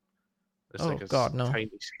skin. It's like a God, no. tiny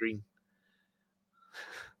screen.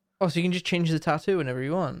 Oh, so you can just change the tattoo whenever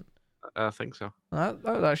you want. I think so. That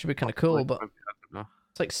would actually be kind of cool, but I don't know.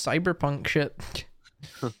 it's like cyberpunk shit.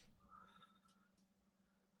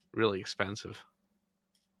 Really expensive.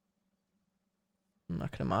 I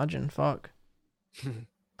can imagine. Fuck.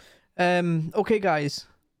 Okay, guys.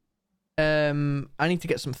 I need to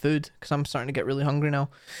get some food because I'm starting to get really hungry now.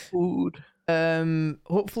 Food.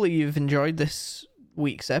 Hopefully you've enjoyed this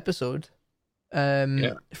week's episode.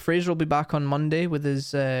 Yeah. Fraser will be back on Monday with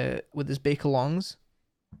his bake-alongs.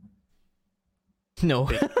 No,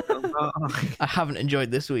 I haven't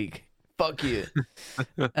enjoyed this week. Fuck you.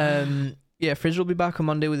 Yeah, Fraser will be back on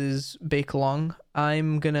Monday with his bake-along.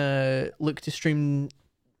 I'm gonna look to stream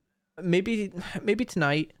maybe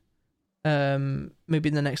tonight. Maybe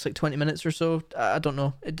in the next like 20 minutes or so. I don't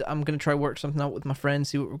know. I'm gonna try work something out with my friends,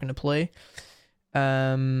 see what we're gonna play.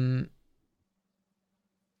 But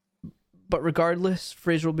regardless,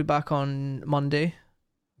 Fraser will be back on Monday.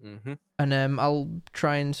 Mm-hmm. And I'll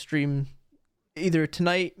try and stream either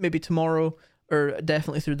tonight, maybe tomorrow, or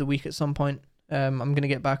definitely through the week at some point. I'm gonna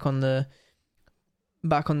get back in the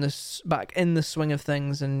swing of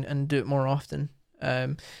things and do it more often.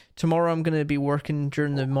 Tomorrow I'm gonna be working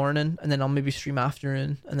during the morning, and then I'll maybe stream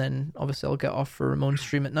afternoon, and then obviously I'll get off for Ramon's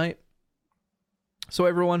stream at night. So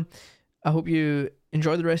everyone, I hope you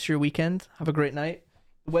enjoy the rest of your weekend. Have a great night.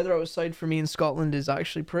 The weather outside for me in Scotland is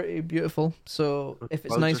actually pretty beautiful. So if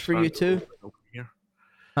it's nice for you too,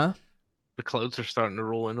 huh? The clouds are starting to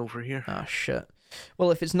roll in over here. Ah, shit.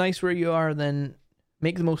 Well, if it's nice where you are, then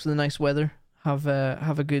make the most of the nice weather. Have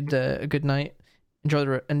a good night. Enjoy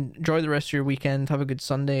the rest of your weekend. Have a good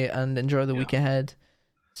Sunday and enjoy the week ahead.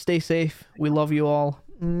 Stay safe. We love you all.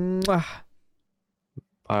 Mwah.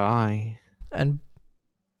 Bye. And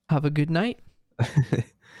have a good night.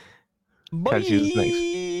 Bye.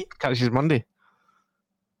 Catch you Monday.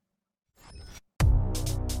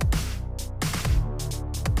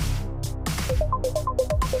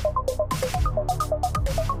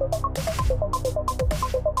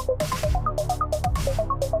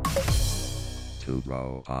 Two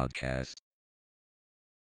Bro Podcast.